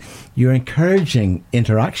 Because you're encouraging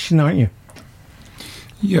interaction, aren't you?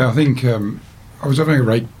 Yeah, I think I was having a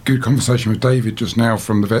very good conversation with David just now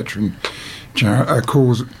from the veteran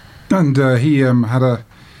cause, and he had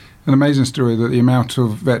an amazing story that the amount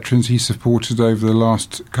of veterans he supported over the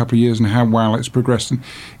last couple of years and how well it's progressed. And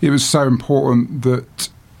it was so important that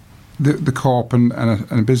the co-op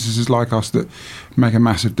and businesses like us that make a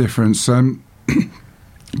massive difference.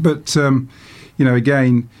 But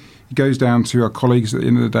again, it goes down to our colleagues at the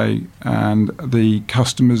end of the day and the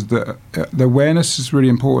customers. That the awareness is really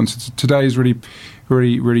important. So today is really,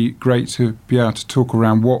 really, really great to be able to talk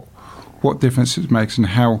around what difference it makes and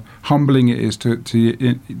how humbling it is to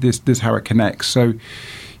this how it connects. So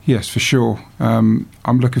yes, for sure. I'm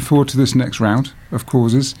looking forward to this next round of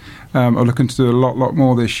causes. I'm looking to do a lot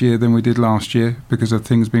more this year than we did last year because of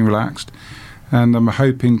things being relaxed. And I'm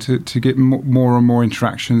hoping to get more and more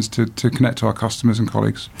interactions to connect to our customers and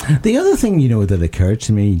colleagues. The other thing, that occurred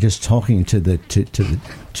to me just talking to the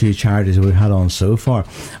two charities we've had on so far,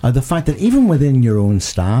 the fact that even within your own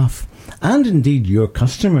staff, and indeed your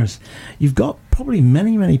customers, you've got probably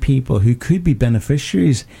many people who could be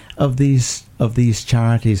beneficiaries of these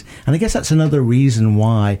charities. And I guess that's another reason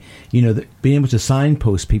why, being able to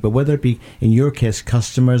signpost people, whether it be, in your case,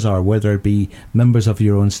 customers, or whether it be members of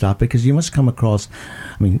your own staff, because you must come across,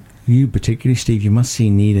 you particularly, Steve, you must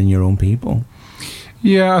see need in your own people.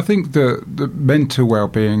 Yeah, I think the mental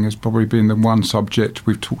well-being has probably been the one subject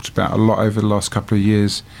we've talked about a lot over the last couple of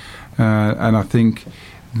years. And I think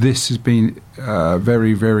this has been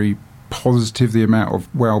very, very positive, the amount of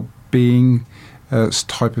well-being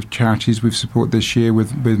type of charities we've supported this year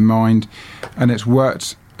with Mind, and it's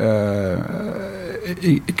worked in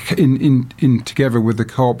together with the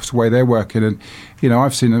co-ops, the way they're working. And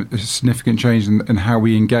I've seen a significant change in how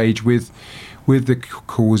we engage with the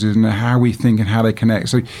causes and how we think and how they connect.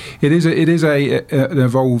 So it is an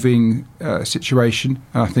evolving situation,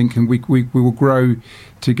 I think, and we will grow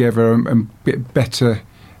together and get better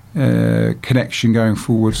connection going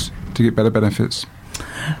forwards to get better benefits.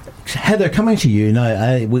 Heather, coming to you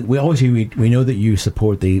now, we obviously know that you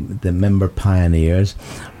support the member pioneers.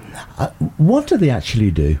 What do they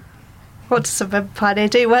actually do? What does a member pioneer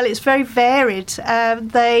do? Well, it's very varied.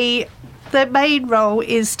 Their main role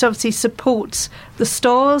is to obviously support the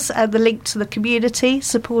stores and the link to the community,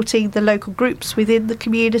 supporting the local groups within the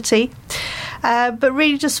community, but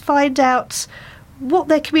really just find out what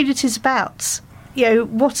their community is about.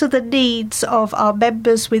 What are the needs of our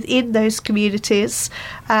members within those communities,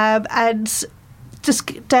 and just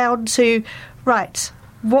get down to, right,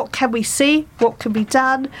 what can we see, what can be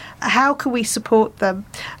done, how can we support them?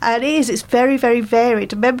 And it's very, very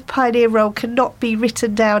varied. A member pioneer role cannot be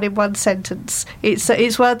written down in one sentence.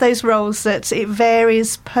 It's one of those roles that it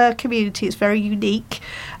varies per community. It's very unique,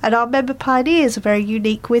 and our member pioneers are very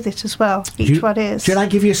unique with it as well. Each one is. Should I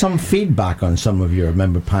give you some feedback on some of your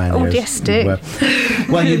member pioneers? Oh, yes, do.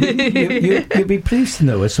 Well, you'd be pleased to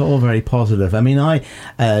know it's all very positive.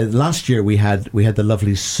 Last year we had the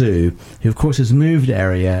lovely Sue, who of course has moved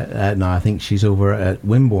area now. I think she's over at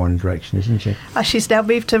Wimborne direction, isn't she? She's now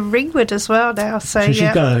moved to Ringwood as well now. So she's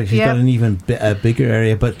got an even bigger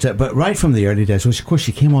area. But right from the early days, of course,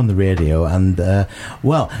 she came on the radio, and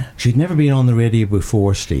she'd never been on the radio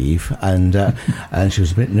before, Steve, and she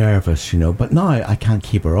was a bit nervous, But now I can't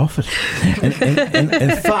keep her off it.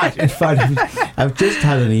 In fact, I've just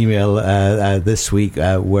had an email this week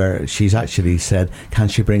where she's actually said, can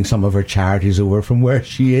she bring some of her charities over from where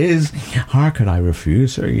she is? How could I refuse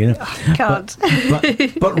her? I can't.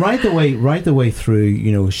 But right the way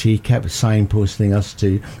through, she kept signposting us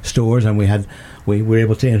to stores, and we were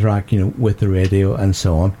able to interact, with the radio and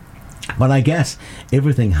so on. But I guess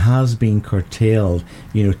everything has been curtailed,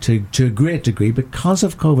 to a great degree because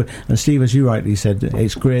of COVID. And Steve, as you rightly said,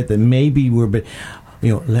 it's great that maybe we're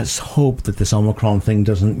let's hope that this Omicron thing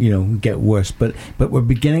doesn't, get worse. But we're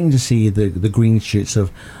beginning to see the green shoots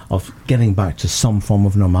of getting back to some form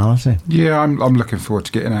of normality. Yeah, I'm looking forward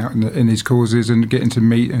to getting out in these causes and getting to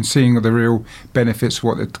meet and seeing the real benefits of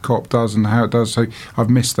what the co-op does and how it does. So I've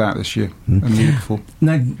missed that this year and the year before.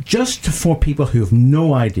 Now, just for people who have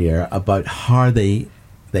no idea about how they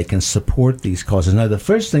they can support these causes. Now, the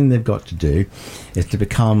first thing they've got to do is to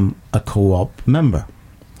become a co-op member.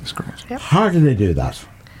 That's correct. Yep. How do they do that?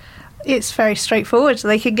 It's very straightforward.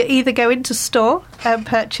 They can either go into store and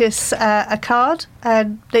purchase a card,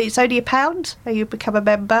 and it's only £1, and you become a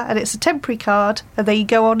member, and it's a temporary card, and then you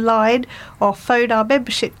go online or phone our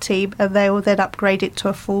membership team, and they will then upgrade it to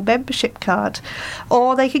a full membership card.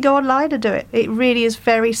 Or they can go online and do it. It really is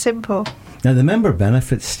very simple. Now, the member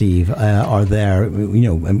benefits, Steve, are there.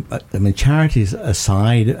 You know, I mean, charities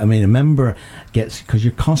aside, I mean, a member gets, because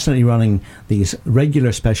you're constantly running these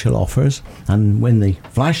regular special offers, and when they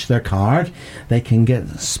flash their card, they can get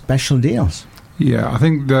special deals. Yeah, I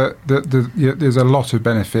think that there's a lot of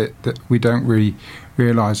benefit that we don't really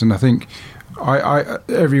realise, and I think I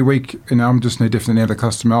every week, you know, I'm just no different than any other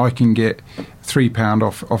customer. I can get £3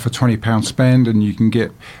 off a £20 spend, and you can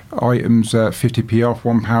get items 50p off,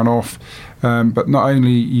 £1 off. But not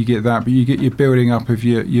only you get that, but you get your building up of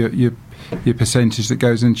your percentage that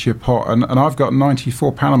goes into your pot. And I've got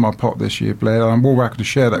 £94 in my pot this year, Blair. I'm more welcome to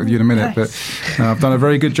share that with you in a minute. Nice. But I've done a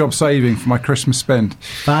very good job saving for my Christmas spend.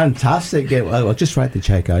 Fantastic. Yeah, well, I'll just write the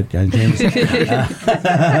check out, James.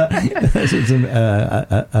 It's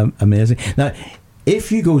amazing. Now,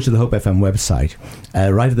 if you go to the Hope FM website,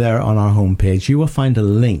 right there on our homepage, you will find a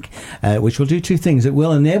link which will do two things. It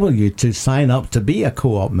will enable you to sign up to be a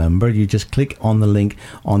co-op member. You just click on the link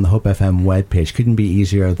on the Hope FM webpage. Couldn't be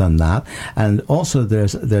easier than that. And also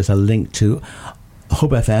there's a link to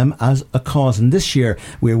Hope FM as a cause, and this year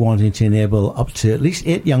we're wanting to enable up to at least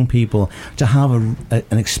 8 young people to have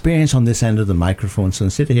an experience on this end of the microphone. So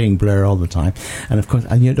instead of hearing Blair all the time, and of course,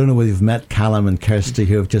 and you don't know whether you've met Callum and Kirsty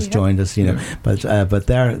who have just joined us, you know, but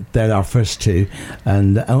they're our first two,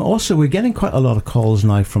 and also we're getting quite a lot of calls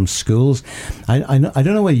now from schools. I don't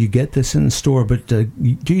know whether you get this in store, but do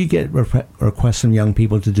you get requests from young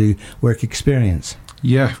people to do work experience?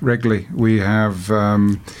 Yeah, regularly. We have.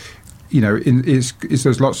 You know,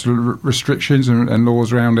 there's lots of restrictions and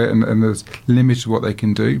laws around it, and there's limits to what they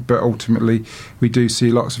can do. But ultimately, we do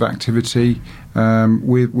see lots of activity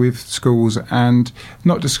with schools, and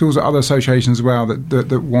not just schools, but other associations as well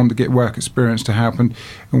that want to get work experience to help. And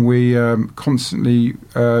we constantly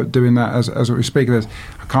doing that as we speak. I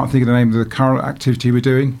can't think of the name of the current activity we're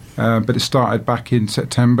doing, but it started back in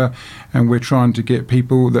September, and we're trying to get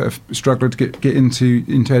people that have struggled to get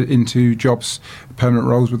into jobs, permanent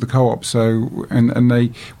roles with the co-op. So and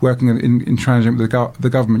they working in transit with the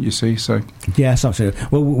government. You see, so yes, absolutely.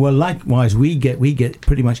 Well, likewise, we get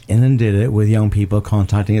pretty much inundated with young people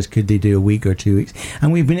contacting us. Could they do a week or 2 weeks?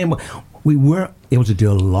 And we were able to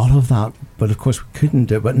do a lot of that, but of course we couldn't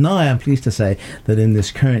do it. But now I'm pleased to say that in this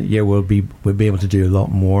current year we'll be able to do a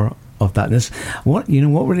lot more of that. And what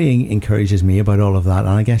really encourages me about all of that, and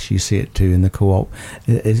I guess you see it too in the co-op,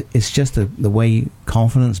 is just the way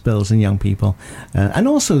confidence builds in young people, and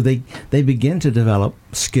also they begin to develop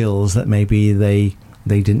skills that maybe they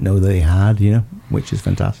didn't know they had, you know, which is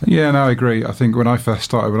fantastic. Yeah, no, I agree. I think when I first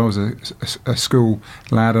started, when I was a school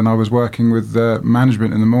lad and I was working with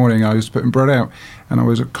management in the morning, I was putting bread out, and I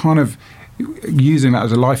was kind of using that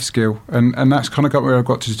as a life skill, and that's kind of got where I've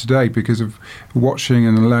got to today because of watching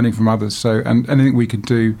and learning from others. So, and anything we can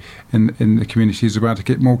do in the community is about to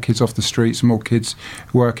get more kids off the streets, more kids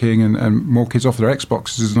working, and more kids off their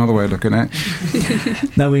Xboxes is another way of looking at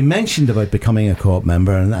it. Now, we mentioned about becoming a co-op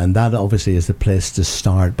member, and that obviously is the place to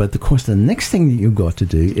start. But of course, the next thing that you've got to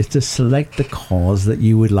do is to select the cause that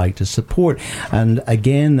you would like to support. And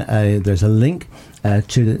again, there's a link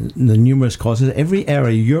to the numerous causes. Every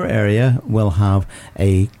area, your area, will have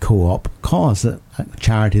a co-op cause, a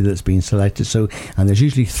charity that's been selected. So, and there's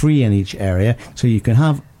usually 3 in each area, so you can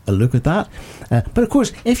have a look at that. But of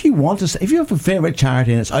course, if you have a favourite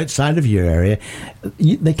charity and it's outside of your area,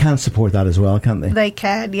 they can support that as well, can't they? They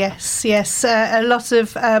can, yes. A lot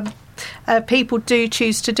of people do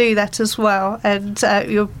choose to do that as well, and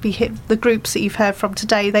you'll be the groups that you've heard from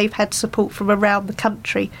today, they've had support from around the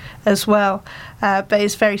country as well, but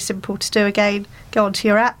it's very simple to do. Again, go onto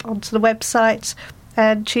your app, onto the website,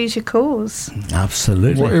 and choose your cause.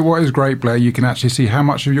 Absolutely. What is great, Blair, you can actually see how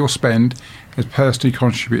much of your spend is personally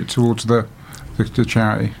contributed towards the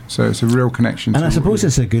charity, so it's a real connection. And I suppose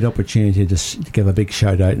it's a good opportunity to give a big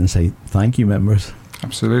shout out and say thank you, members.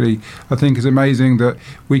 Absolutely. I think it's amazing that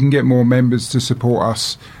we can get more members to support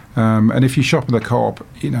us. And if you shop at the co-op,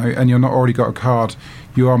 you know, and you're not already got a card,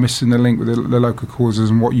 you are missing the link with the local causes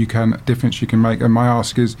and what difference you can make. And my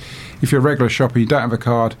ask is, if you're a regular shopper, you don't have a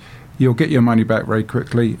card, you'll get your money back very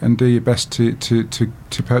quickly, and do your best to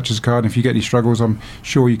purchase a card. And if you get any struggles, I'm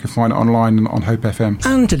sure you can find it online on Hope FM.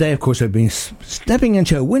 And today, of course, we've been stepping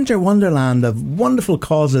into a winter wonderland of wonderful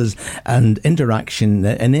causes and interaction,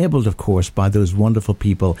 enabled, of course, by those wonderful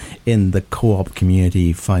people in the Co-op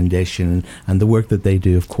Community Foundation and the work that they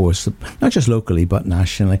do, of course, not just locally but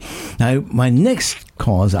nationally. Now, my next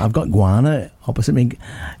cause, I've got Guana opposite me.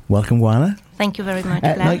 Welcome, Guana. Thank you very much,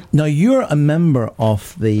 Claire. Now, you're a member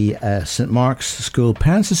of the St Mark's School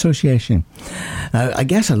Parents Association. Now, I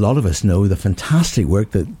guess a lot of us know the fantastic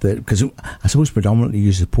work that because I suppose predominantly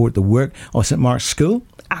you support the work of St Mark's School.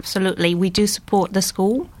 Absolutely. We do support the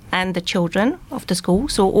school and the children of the school.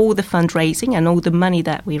 So all the fundraising and all the money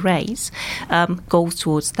that we raise goes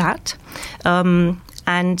towards that.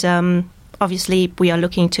 Obviously, we are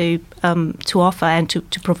looking to offer and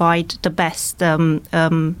to provide the best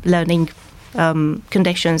learning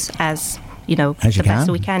conditions as the best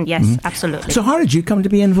we can. Yes, absolutely. So how did you come to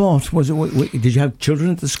be involved? Did you have children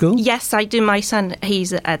at the school? Yes, I do. My son,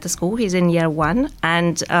 he's at the school. He's in year 1,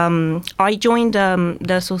 and I joined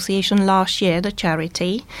the association last year, the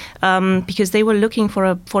charity, because they were looking for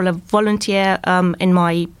a volunteer in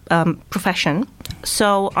my profession.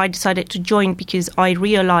 So I decided to join because I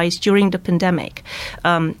realized during the pandemic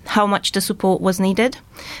how much the support was needed,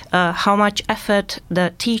 how much effort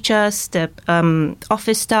the teachers, the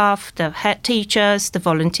office staff, the head teachers, the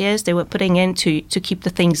volunteers, they were putting in to keep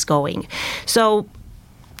the things going. So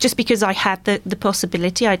just because I had the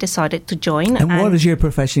possibility, I decided to join. And what is your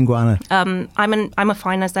profession, Guana? I'm a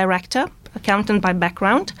finance director, accountant by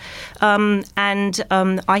background, and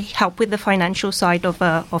I help with the financial side of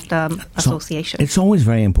the association. It's always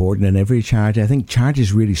very important in every charity. I think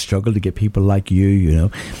charities really struggle to get people like you.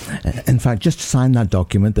 In fact, just sign that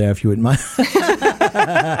document there if you wouldn't mind.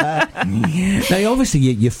 Now, obviously,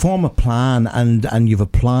 you form a plan and you've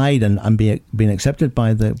applied and been accepted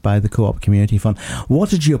by the Co-op Community Fund. What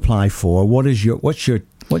did you apply for? What's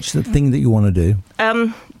the thing that you want to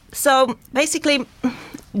do? So basically,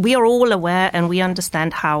 we are all aware and we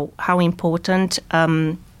understand how important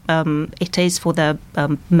it is for the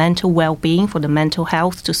mental well-being, for the mental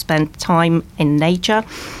health, to spend time in nature,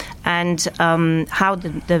 and how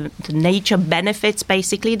the nature benefits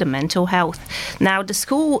basically the mental health. Now, the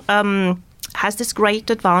school has this great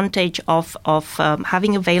advantage of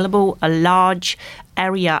having available a large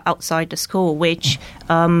area outside the school, which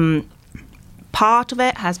part of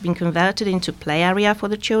it has been converted into play area for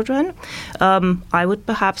the children. I would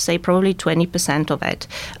perhaps say probably 20% of it.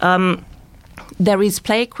 There is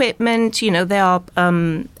play equipment, there are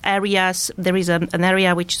areas. There is an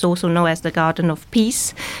area which is also known as the Garden of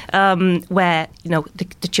Peace, where,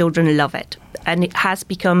 the children love it. And it has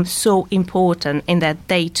become so important in their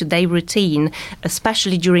day-to-day routine,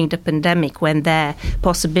 especially during the pandemic when their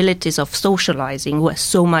possibilities of socializing were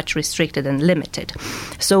so much restricted and limited.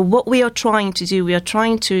 So what we are trying to do, we are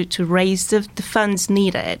trying to raise the funds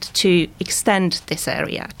needed to extend this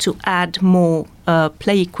area, to add more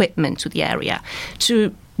play equipment to the area,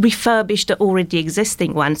 to refurbish the already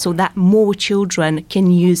existing one so that more children can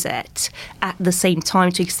use it at the same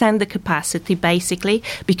time, to extend the capacity basically,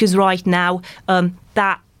 because right now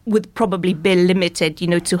that would probably be limited,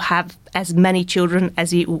 to have as many children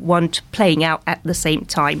as you want playing out at the same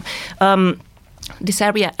time. This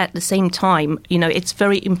area at the same time, it's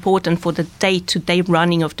very important for the day-to-day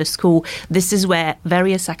running of the school. This is where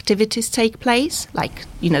various activities take place, like,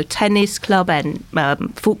 tennis club and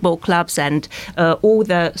football clubs and all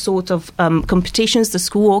the sort of competitions the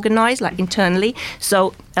school organise, like internally.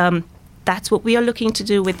 So that's what we are looking to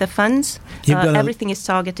do with the funds. Everything is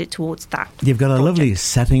targeted towards that. You've got a lovely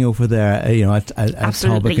setting over there, at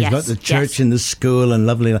Absolutely, Talbot. You've got the church and the school and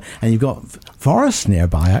lovely, and you've got forests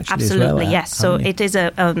nearby, actually. Absolutely, as well, yes. So it is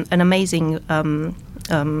an amazing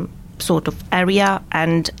sort of area,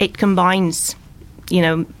 and it combines,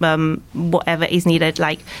 whatever is needed,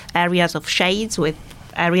 like areas of shades with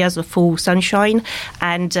areas of full sunshine,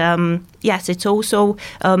 and yes, it's also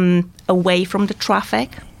away from the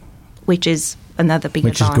traffic, which is another big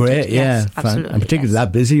advantage. Which is great, yes, yeah. Absolutely, and particularly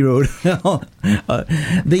that busy road.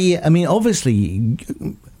 Obviously,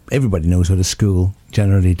 everybody knows what a school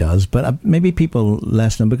generally does, but maybe people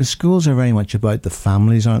less know, because schools are very much about the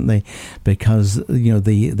families, aren't they? Because,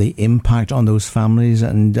 the impact on those families,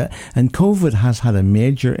 and COVID has had a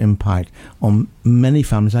major impact on many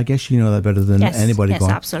families. I guess you know that better than anybody. Yes,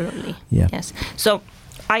 absolutely. Yeah. Yes. So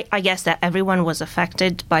I guess that everyone was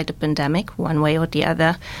affected by the pandemic one way or the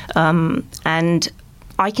other, and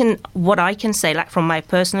what I can say, like from my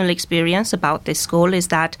personal experience about this school, is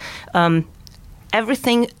that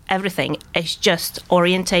everything is just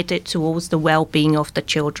orientated towards the well-being of the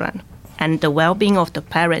children. and the well-being of the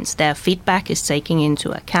parents. Their feedback is taken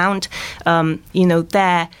into account.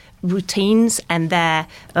 Their routines and their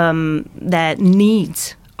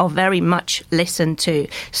needs are very much listened to.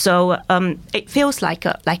 So it feels like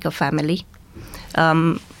a family.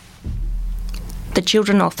 The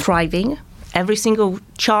children are thriving. Every single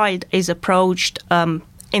child is approached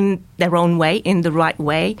in their own way, in the right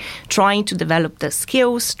way, trying to develop their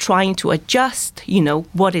skills, trying to adjust,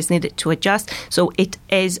 what is needed to adjust. So it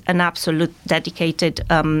is an absolute dedicated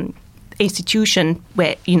institution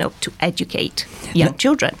where, to educate young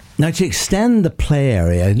children. Now, to extend the play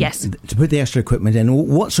area, yes, to put the extra equipment in,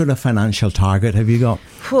 what sort of financial target have you got?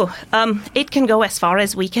 It can go as far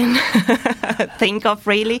as we can think of,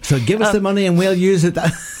 really. So give us the money and we'll use it.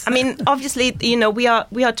 I mean, obviously, we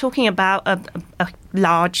are talking about a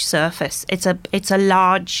large surface. It's a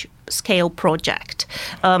large scale project,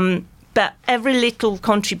 but every little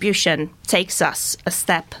contribution takes us a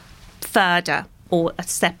step further or a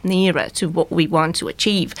step nearer to what we want to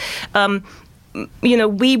achieve.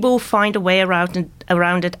 We will find a way around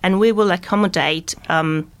it, and we will accommodate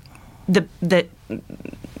the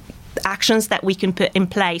actions that we can put in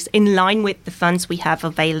place in line with the funds we have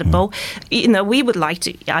available. We would like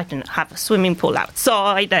to, have a swimming pool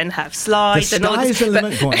outside and have slides the and all this. The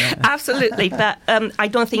limit point. Absolutely, but I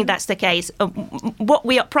don't think that's the case. What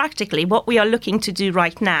we are looking to do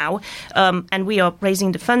right now, and we are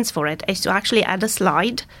raising the funds for it, is to actually add a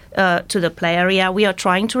slide to the play area. We are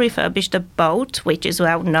trying to refurbish the boat, which is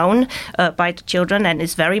well known by the children and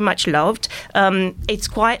is very much loved. It's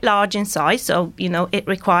quite large in size, so it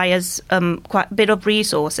requires quite a bit of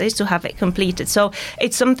resources to have it completed. So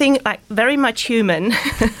it's something like very much human,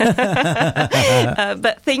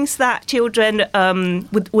 but things that children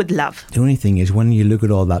would love. The only thing is, when you look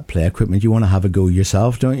at all that play equipment, you want to have a go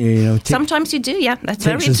yourself, don't you? Sometimes you do, yeah. That's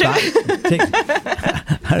very true.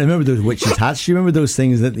 I remember those witches' hats. Do you remember those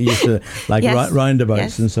things that they used to, yes.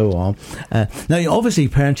 roundabouts and so on? Now, obviously,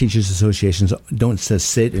 parent-teachers associations don't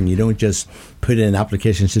just sit and you don't just put in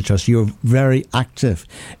applications to trust. You're very active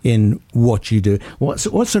in what you do. What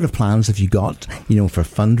sort of plans have you got, for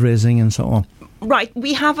fundraising and so on? Right,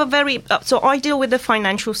 we have a very... so I deal with the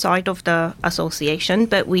financial side of the association,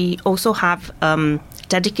 but we also have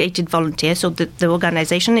dedicated volunteers. So the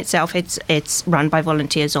organisation itself, it's run by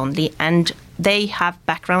volunteers only, and they have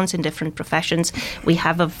backgrounds in different professions. We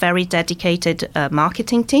have a very dedicated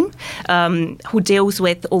marketing team who deals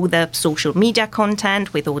with all the social media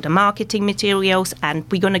content, with all the marketing materials, and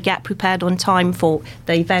we're going to get prepared on time for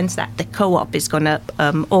the events that the co-op is going to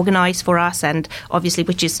organise for us, and obviously,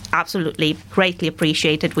 which is absolutely greatly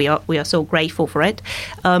appreciated. We are so grateful for it.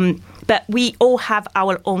 But we all have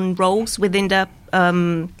our own roles within the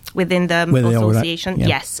association,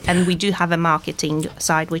 yes, and we do have a marketing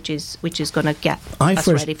side which is going to get us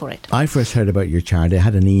ready for it. I first heard about your charity. I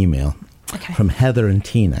had an email from Heather and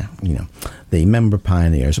Tina, the member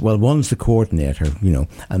pioneers. Well, one's the coordinator,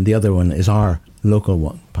 and the other one is our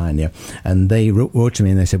local pioneer, and they wrote to me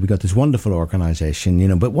and they said, we got this wonderful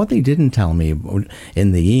organisation, but what they didn't tell me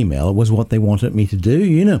in the email was what they wanted me to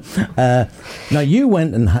do. Now you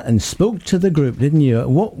went and spoke to the group, didn't you?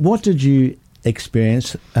 What did you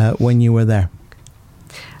experience when you were there?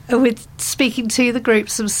 With speaking to the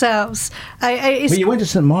groups themselves. Well, you went to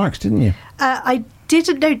St Mark's, didn't you? I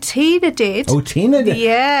didn't know Tina did. Oh, Tina did?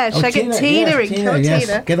 Yeah, should I get Tina in?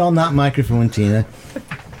 Tina. Get on that microphone, Tina.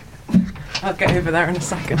 I'll get over there in a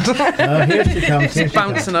second. Oh, here she comes. She's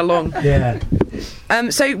bouncing along. Yeah.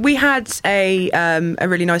 So we had a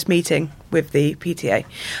really nice meeting with the PTA,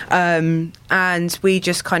 and we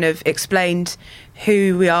just kind of explained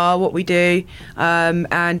who we are, what we do,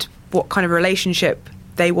 and what kind of relationship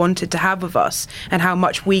they wanted to have with us, and how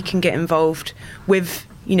much we can get involved with,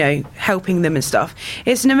 helping them and stuff.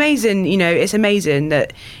 It's amazing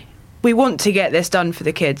that we want to get this done for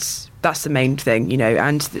the kids. That's the main thing,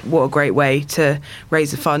 and what a great way to raise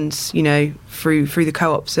the funds, through the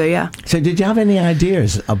co-op. So, yeah. So did you have any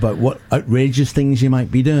ideas about what outrageous things you might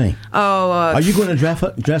be doing? Are you going to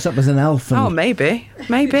dress up as an elf? Maybe.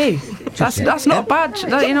 That's not bad.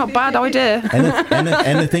 That's not a bad idea.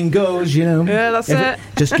 Anything goes, Yeah, that's it.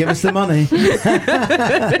 Just give us the money.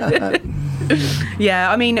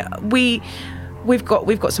 Yeah, I mean, we've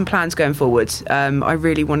got some plans going forward. I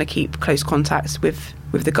really want to keep close contacts with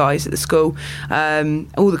the guys at the school,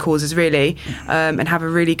 all the causes really, and have a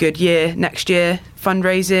really good year next year,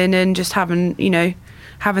 fundraising and just having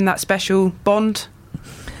that special bond.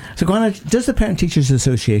 So, Gwana, does the Parent Teachers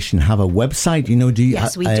Association have a website? You know, do you?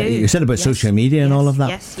 Yes, we do. You said about social media and all of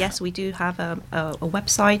that. Yes, we do have a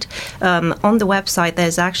website. On the website,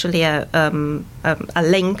 there's actually a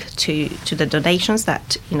link to the donations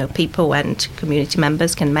that people and community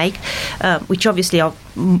members can make, which obviously are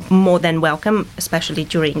more than welcome, especially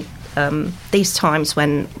during these times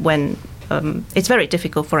when it's very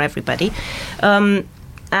difficult for everybody.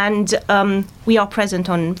 And we are present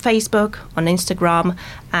on Facebook, on Instagram,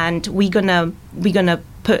 and we're gonna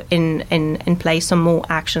put in place some more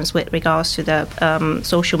actions with regards to the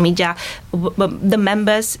social media. The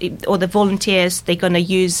members or the volunteers, they're gonna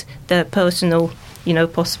use the personal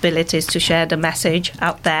possibilities to share the message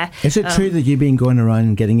out there. Is it true that you've been going around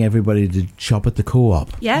and getting everybody to shop at the Co-op?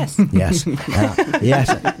 Yes. Yes. Yes.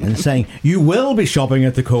 And saying, you will be shopping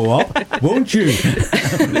at the Co-op, won't you?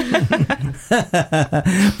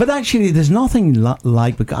 But actually, there's nothing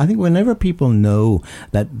like, because I think whenever people know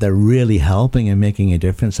that they're really helping and making a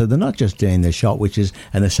difference, so they're not just doing the shop, which is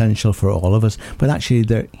an essential for all of us, but actually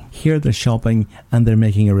they're shopping and they're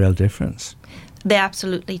making a real difference. They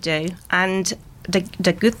absolutely do. And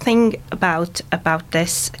the good thing about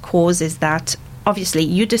this cause is that obviously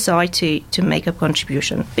you decide to make a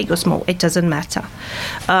contribution, big or small, it doesn't matter.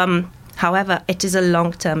 However, it is a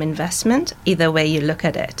long-term investment, either way you look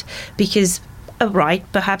at it, because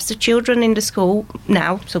perhaps the children in the school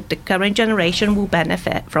now, so the current generation will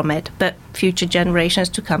benefit from it, but future generations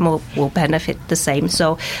to come will benefit the same.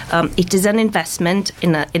 So it is an investment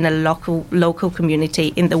in a local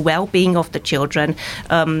community, in the well-being of the children,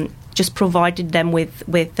 just provided them with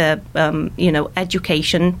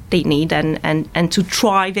education they need and to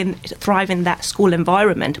thrive in that school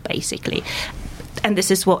environment, basically. And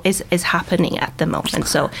this is what is happening at the moment.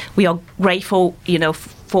 So we are grateful,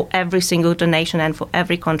 for every single donation and for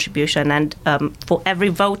every contribution and for every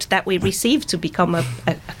vote that we receive to become a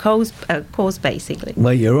cause, basically.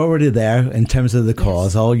 Well, you're already there in terms of the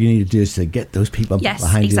cause. Yes. All you need to do is to get those people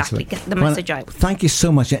behind you. Yes, exactly. Get the message out. Thank you so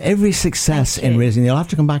much. Every success in raising. You'll have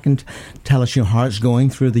to come back and tell us how it's going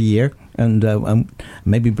through the year. And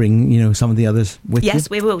maybe bring some of the others with you. Yes,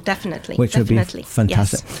 we will definitely. Which would be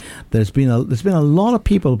fantastic. Yes. There's been a lot of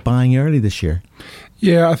people buying early this year.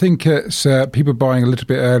 Yeah, I think it's people buying a little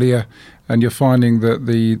bit earlier, and you're finding that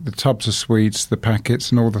the tubs of sweets, the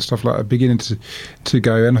packets, and all the stuff like that are beginning to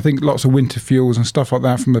go. And I think lots of winter fuels and stuff like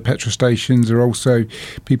that from the petrol stations are also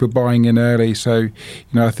people buying in early. So,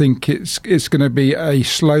 I think it's going to be a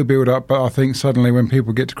slow build up, but I think suddenly when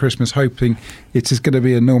people get to Christmas hoping it is going to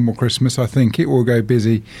be a normal Christmas, I think it will go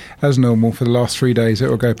busy as normal for the last 3 days. It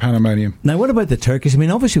will go pandemonium. Now, what about the turkeys? I mean,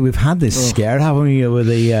 obviously we've had this scare, haven't we, with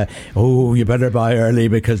the you better buy early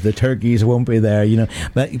because the turkeys won't be there.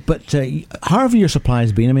 But how have your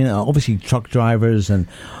supplies been? I mean, obviously truck drivers and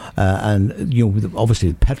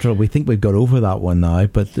obviously petrol. We think we've got over that one now,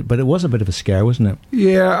 but it was a bit of a scare, wasn't it?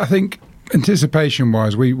 Yeah, I think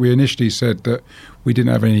anticipation-wise, we initially said that we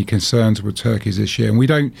didn't have any concerns with turkeys this year, and we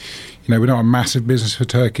don't. We're not a massive business for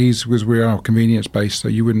turkeys because we are convenience-based, so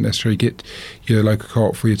you wouldn't necessarily get your local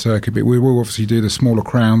co-op for your turkey. But we will obviously do the smaller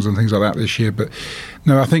crowns and things like that this year. But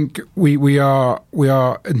no, I think we are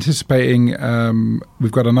anticipating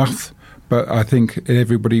we've got enough. But I think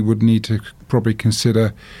everybody would need to probably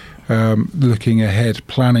consider looking ahead,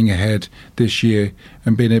 planning ahead this year,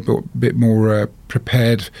 and being a bit more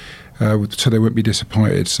prepared so they won't be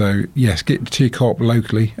disappointed. So, yes, get to your co-op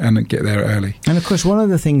locally and get there early. And, of course, one of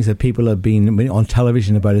the things that people have been on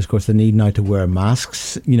television about is, of course, the need now to wear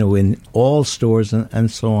masks, in all stores and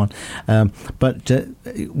so on. But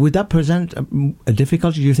would that present a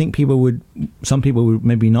difficulty? Do you think some people would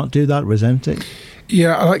maybe not do that, resent it?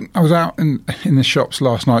 Yeah, I was out in the shops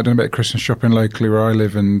last night doing a bit of Christmas shopping locally where I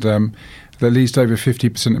live, and at least over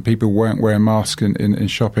 50% of people weren't wearing masks in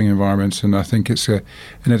shopping environments, and I think it's an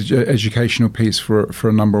educational piece for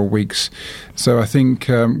a number of weeks. So I think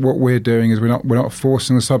what we're doing is we're not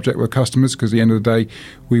forcing the subject with customers, because at the end of the day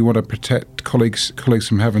we want to protect colleagues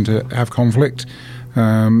from having to have conflict.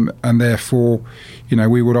 And therefore,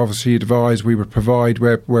 we would obviously advise, we would provide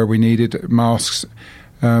where we needed masks.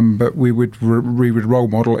 But we would role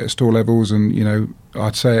model it at store levels, and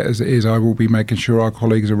I'd say it as it is. I will be making sure our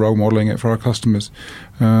colleagues are role modelling it for our customers,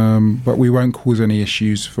 but we won't cause any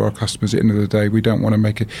issues for our customers. At the end of the day, we don't want to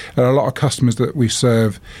make it. And a lot of customers that we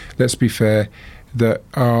serve, let's be fair, that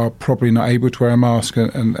are probably not able to wear a mask,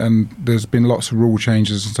 and there's been lots of rule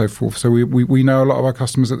changes and so forth. So we know a lot of our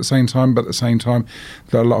customers at the same time, but at the same time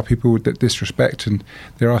there are a lot of people that disrespect, and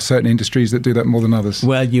there are certain industries that do that more than others.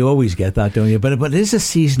 Well, you always get that, don't you? But it is a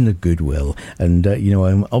season of goodwill, and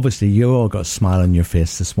obviously you all got a smile on your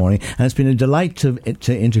face this morning, and it's been a delight to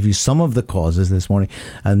interview some of the causes this morning.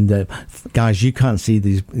 And guys, you can't see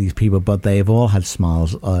these people, but they've all had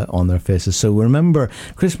smiles on their faces. So remember,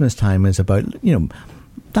 Christmas time is about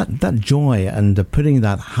that joy and putting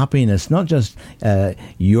that happiness not just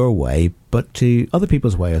your way, but to other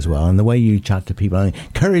people's way as well, and the way you chat to people and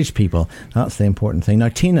encourage people. That's the important thing. Now,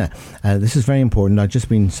 Tina, this is very important. I've just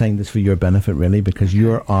been saying this for your benefit, really, because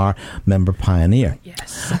you're our member pioneer.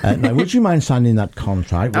 Yes. Now, would you mind signing that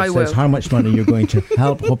contract which I says will. how much money you're going to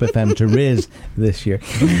help Hope FM to raise this year?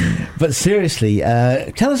 But seriously,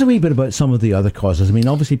 tell us a wee bit about some of the other causes. I mean,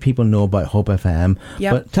 obviously people know about Hope FM,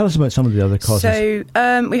 Yep. but tell us about some of the other causes.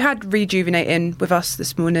 So we had Rejuvenate in with us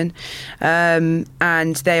this morning,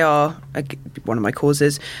 and they are one of my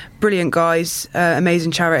causes. Brilliant guys,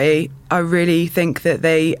 amazing charity. I really think that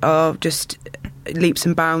they are just leaps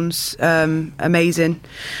and bounds amazing.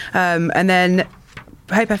 And then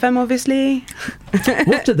Hope FM, obviously.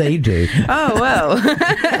 What do they do? Oh, well.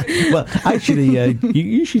 Well, actually,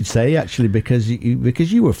 you should say, actually, because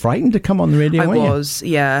you were frightened to come on the radio, I weren't you? was,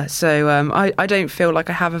 yeah. So I don't feel like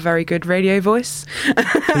I have a very good radio voice.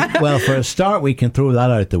 Well, for a start, we can throw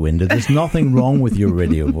that out the window. There's nothing wrong with your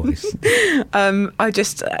radio voice.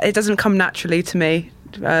 It doesn't come naturally to me.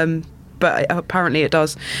 But apparently it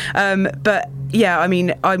does. But yeah, I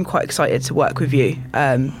mean, I'm quite excited to work with you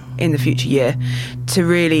in the future year to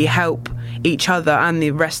really help each other and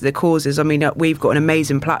the rest of the causes. I mean, we've got an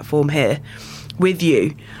amazing platform here with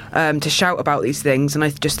you to shout about these things, and I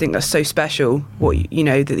just think that's so special.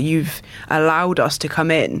 That you've allowed us to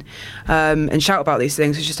come in and shout about these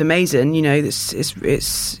things. It's just amazing. It's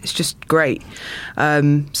just great.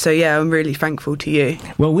 So yeah, I'm really thankful to you.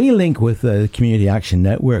 Well, we link with the Community Action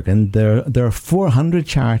Network, and there are 400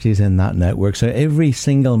 charities in that network. So every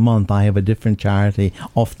single month, I have a different charity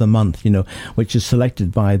of the month, which is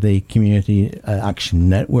selected by the Community Action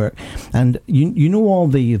Network. And you know all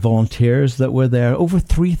the volunteers that were there. Over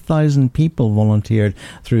 3,000 people volunteered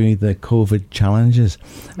through the COVID challenges,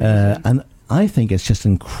 and I think it's just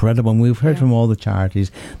incredible. And we've heard from all the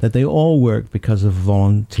charities that they all work because of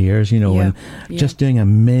volunteers, and just doing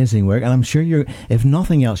amazing work. And I'm sure if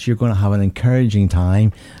nothing else, you're going to have an encouraging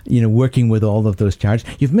time, working with all of those charities.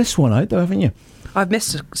 You've missed one out though, haven't you? I've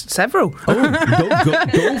missed several. Oh,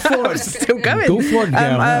 go for it. Still going. Go for it,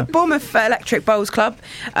 girl. Bournemouth Electric Bowls Club.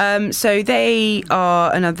 So they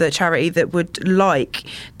are another charity that would like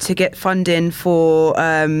to get funding for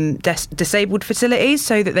disabled facilities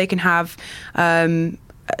so that they can have a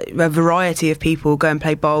variety of people go and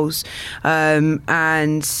play bowls.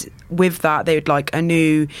 And with that, they would like a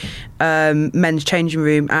new men's changing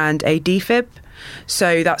room and a defib.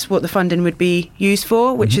 So that's what the funding would be used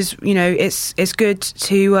for, which is, it's good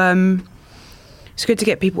to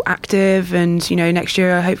get people active, and next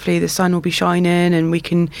year hopefully the sun will be shining and we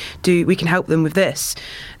can help them with this.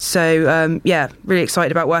 So really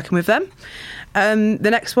excited about working with them. The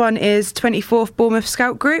next one is 24th Bournemouth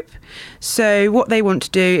Scout Group. So what they want to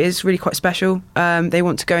do is really quite special. They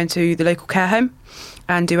want to go into the local care home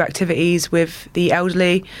and do activities with the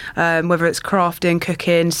elderly, whether it's crafting,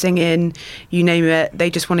 cooking, singing, you name it. They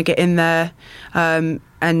just want to get in there, and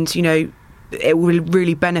it will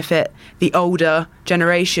really benefit the older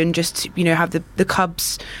generation. Just have the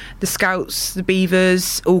cubs, the scouts, the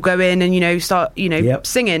beavers all go in and start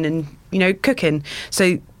singing and cooking.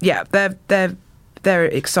 So yeah, they're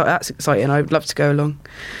excited. That's exciting. I'd love to go along.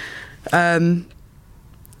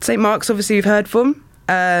 St Mark's, obviously you've heard from.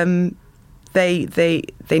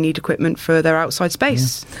 They need equipment for their outside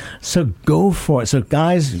space. Yeah. So go for it. So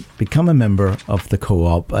guys, become a member of the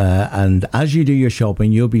co-op, and as you do your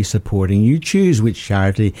shopping, you'll be supporting. You choose which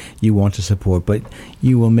charity you want to support, but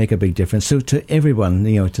you will make a big difference. So to everyone,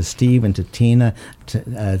 to Steve and to Tina,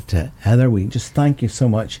 to Heather, we just thank you so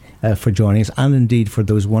much for joining us, and indeed for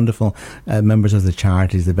those wonderful members of the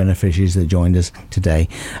charities, the beneficiaries that joined us today.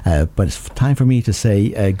 But it's time for me to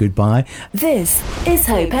say goodbye. This is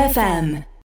Hope FM.